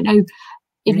wage. I don't know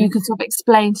if you could sort of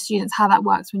explain to students how that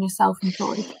works when you're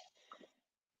self-employed.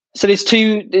 So there's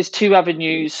two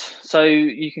avenues. So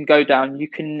you can go down. You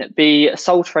can be a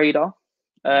sole trader,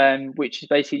 which is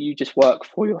basically you just work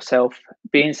for yourself,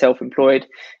 being self-employed.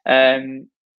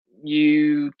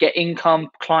 You get income.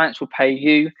 Clients will pay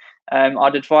you.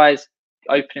 I'd advise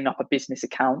opening up a business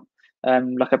account,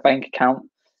 like a bank account.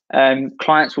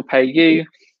 Clients will pay you.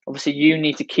 Obviously, you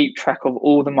need to keep track of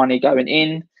all the money going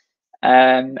in,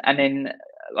 and then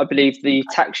I believe the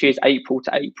tax year is April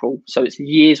to April, so it's a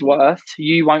year's worth.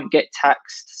 You won't get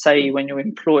taxed, say, when you're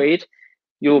employed,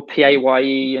 you're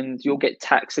PAYE and you'll get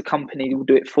taxed. The company will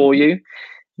do it for you.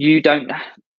 You don't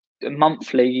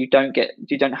monthly. You don't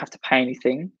have to pay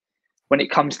anything. When it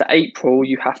comes to April,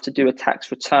 you have to do a tax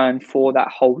return for that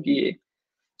whole year.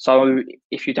 So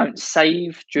if you don't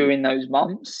save during those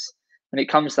months, when it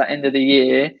comes to the end of the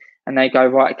year, and they go,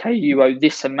 right, okay, you owe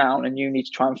this amount and you need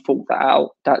to try and fork that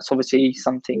out, that's obviously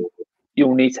something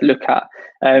you'll need to look at.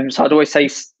 So I'd always say,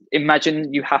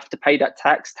 imagine you have to pay that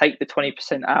tax, take the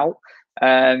 20% out.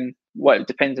 Well, it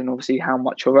depends on obviously how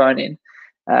much you're earning.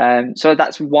 So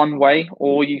that's one way,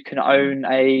 or you can own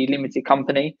a limited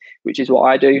company, which is what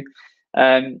I do.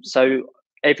 So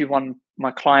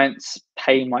my clients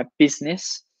pay my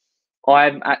business.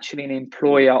 I'm actually an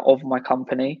employer of my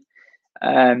company.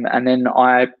 And then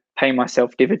I pay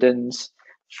myself dividends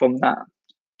from that,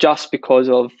 just because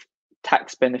of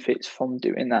tax benefits from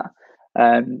doing that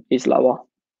is lower.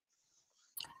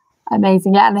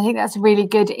 Amazing, yeah, and I think that's a really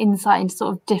good insight into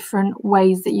sort of different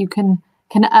ways that you can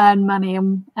earn money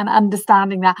and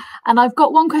understanding that. And I've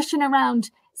got one question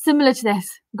around similar to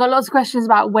this. I've got lots of questions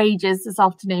about wages this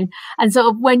afternoon, and sort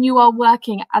of when you are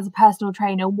working as a personal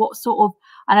trainer, what sort of,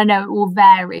 and I know it will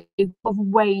vary, of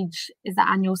wage is the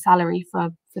annual salary for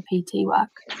PT work?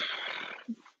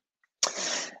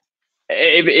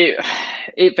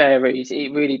 it varies.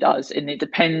 It really does, and it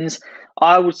depends.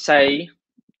 I would say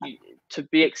to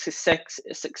be a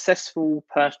successful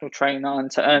personal trainer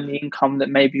and to earn the income that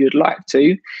maybe you'd like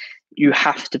to, you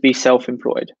have to be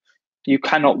self-employed. You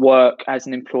cannot work as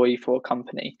an employee for a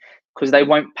company because they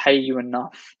won't pay you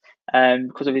enough.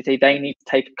 Because obviously they need to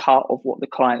take a cut of what the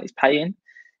client is paying.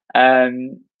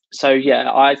 So yeah,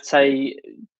 I'd say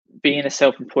being a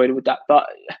self-employed with that, but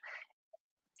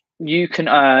you can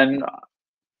earn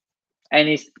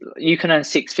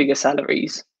six-figure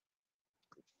salaries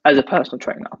as a personal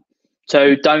trainer.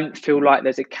 So don't feel like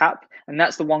there's a cap. And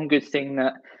that's the one good thing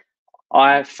that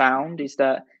I have found is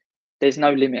that there's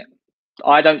no limit.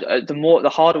 The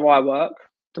harder I work,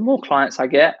 the more clients I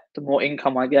get, the more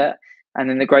income I get, and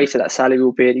then the greater that salary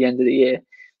will be at the end of the year.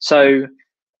 So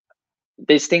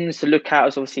there's things to look at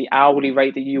as obviously hourly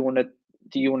rate that you want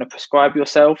to prescribe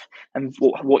yourself and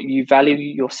what you value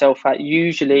yourself at.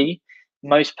 Usually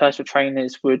most personal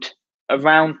trainers would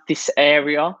around this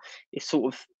area is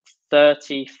sort of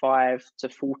 35 to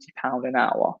 40 pound an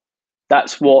hour.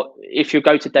 That's what, if you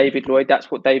go to David Lloyd, that's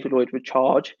what David Lloyd would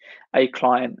charge a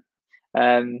client,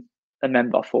 a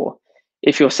member for.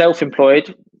 If you're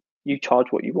self-employed, you charge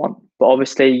what you want, but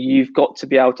obviously you've got to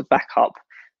be able to back up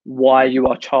why you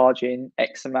are charging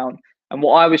X amount. And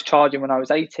what I was charging when I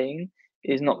was 18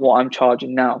 is not what I'm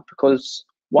charging now, because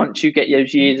once you get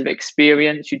those years of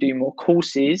experience, you do more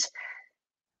courses,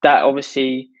 that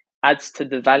obviously adds to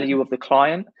the value of the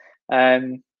client.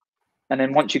 And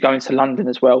then once you go into London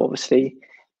as well, obviously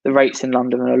the rates in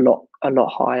London are a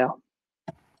lot higher.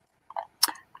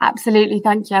 Absolutely,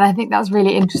 thank you. And I think that's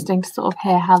really interesting to sort of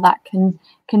hear how that can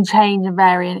change and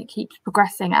vary, and it keeps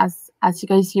progressing as you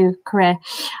go through your career.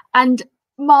 And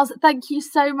Miles, thank you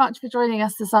so much for joining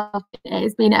us this afternoon.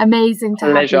 It's been amazing to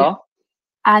have you.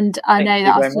 And I know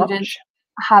that our students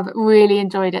have really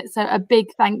enjoyed it. So a big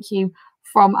thank you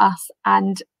from us,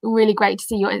 and really great to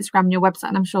see your Instagram and your website.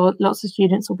 And I'm sure lots of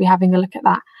students will be having a look at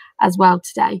that as well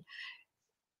today.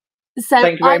 So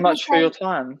thank you very much for your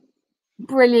time.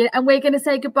 Brilliant. And we're going to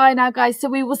say goodbye now, guys. So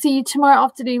we will see you tomorrow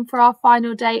afternoon for our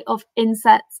final day of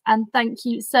insets. And thank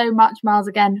you so much, Miles,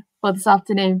 again for this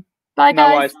afternoon. Bye, guys.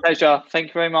 No worries. Pleasure. Thank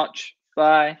you very much.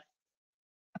 Bye.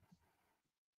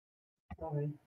 Bye.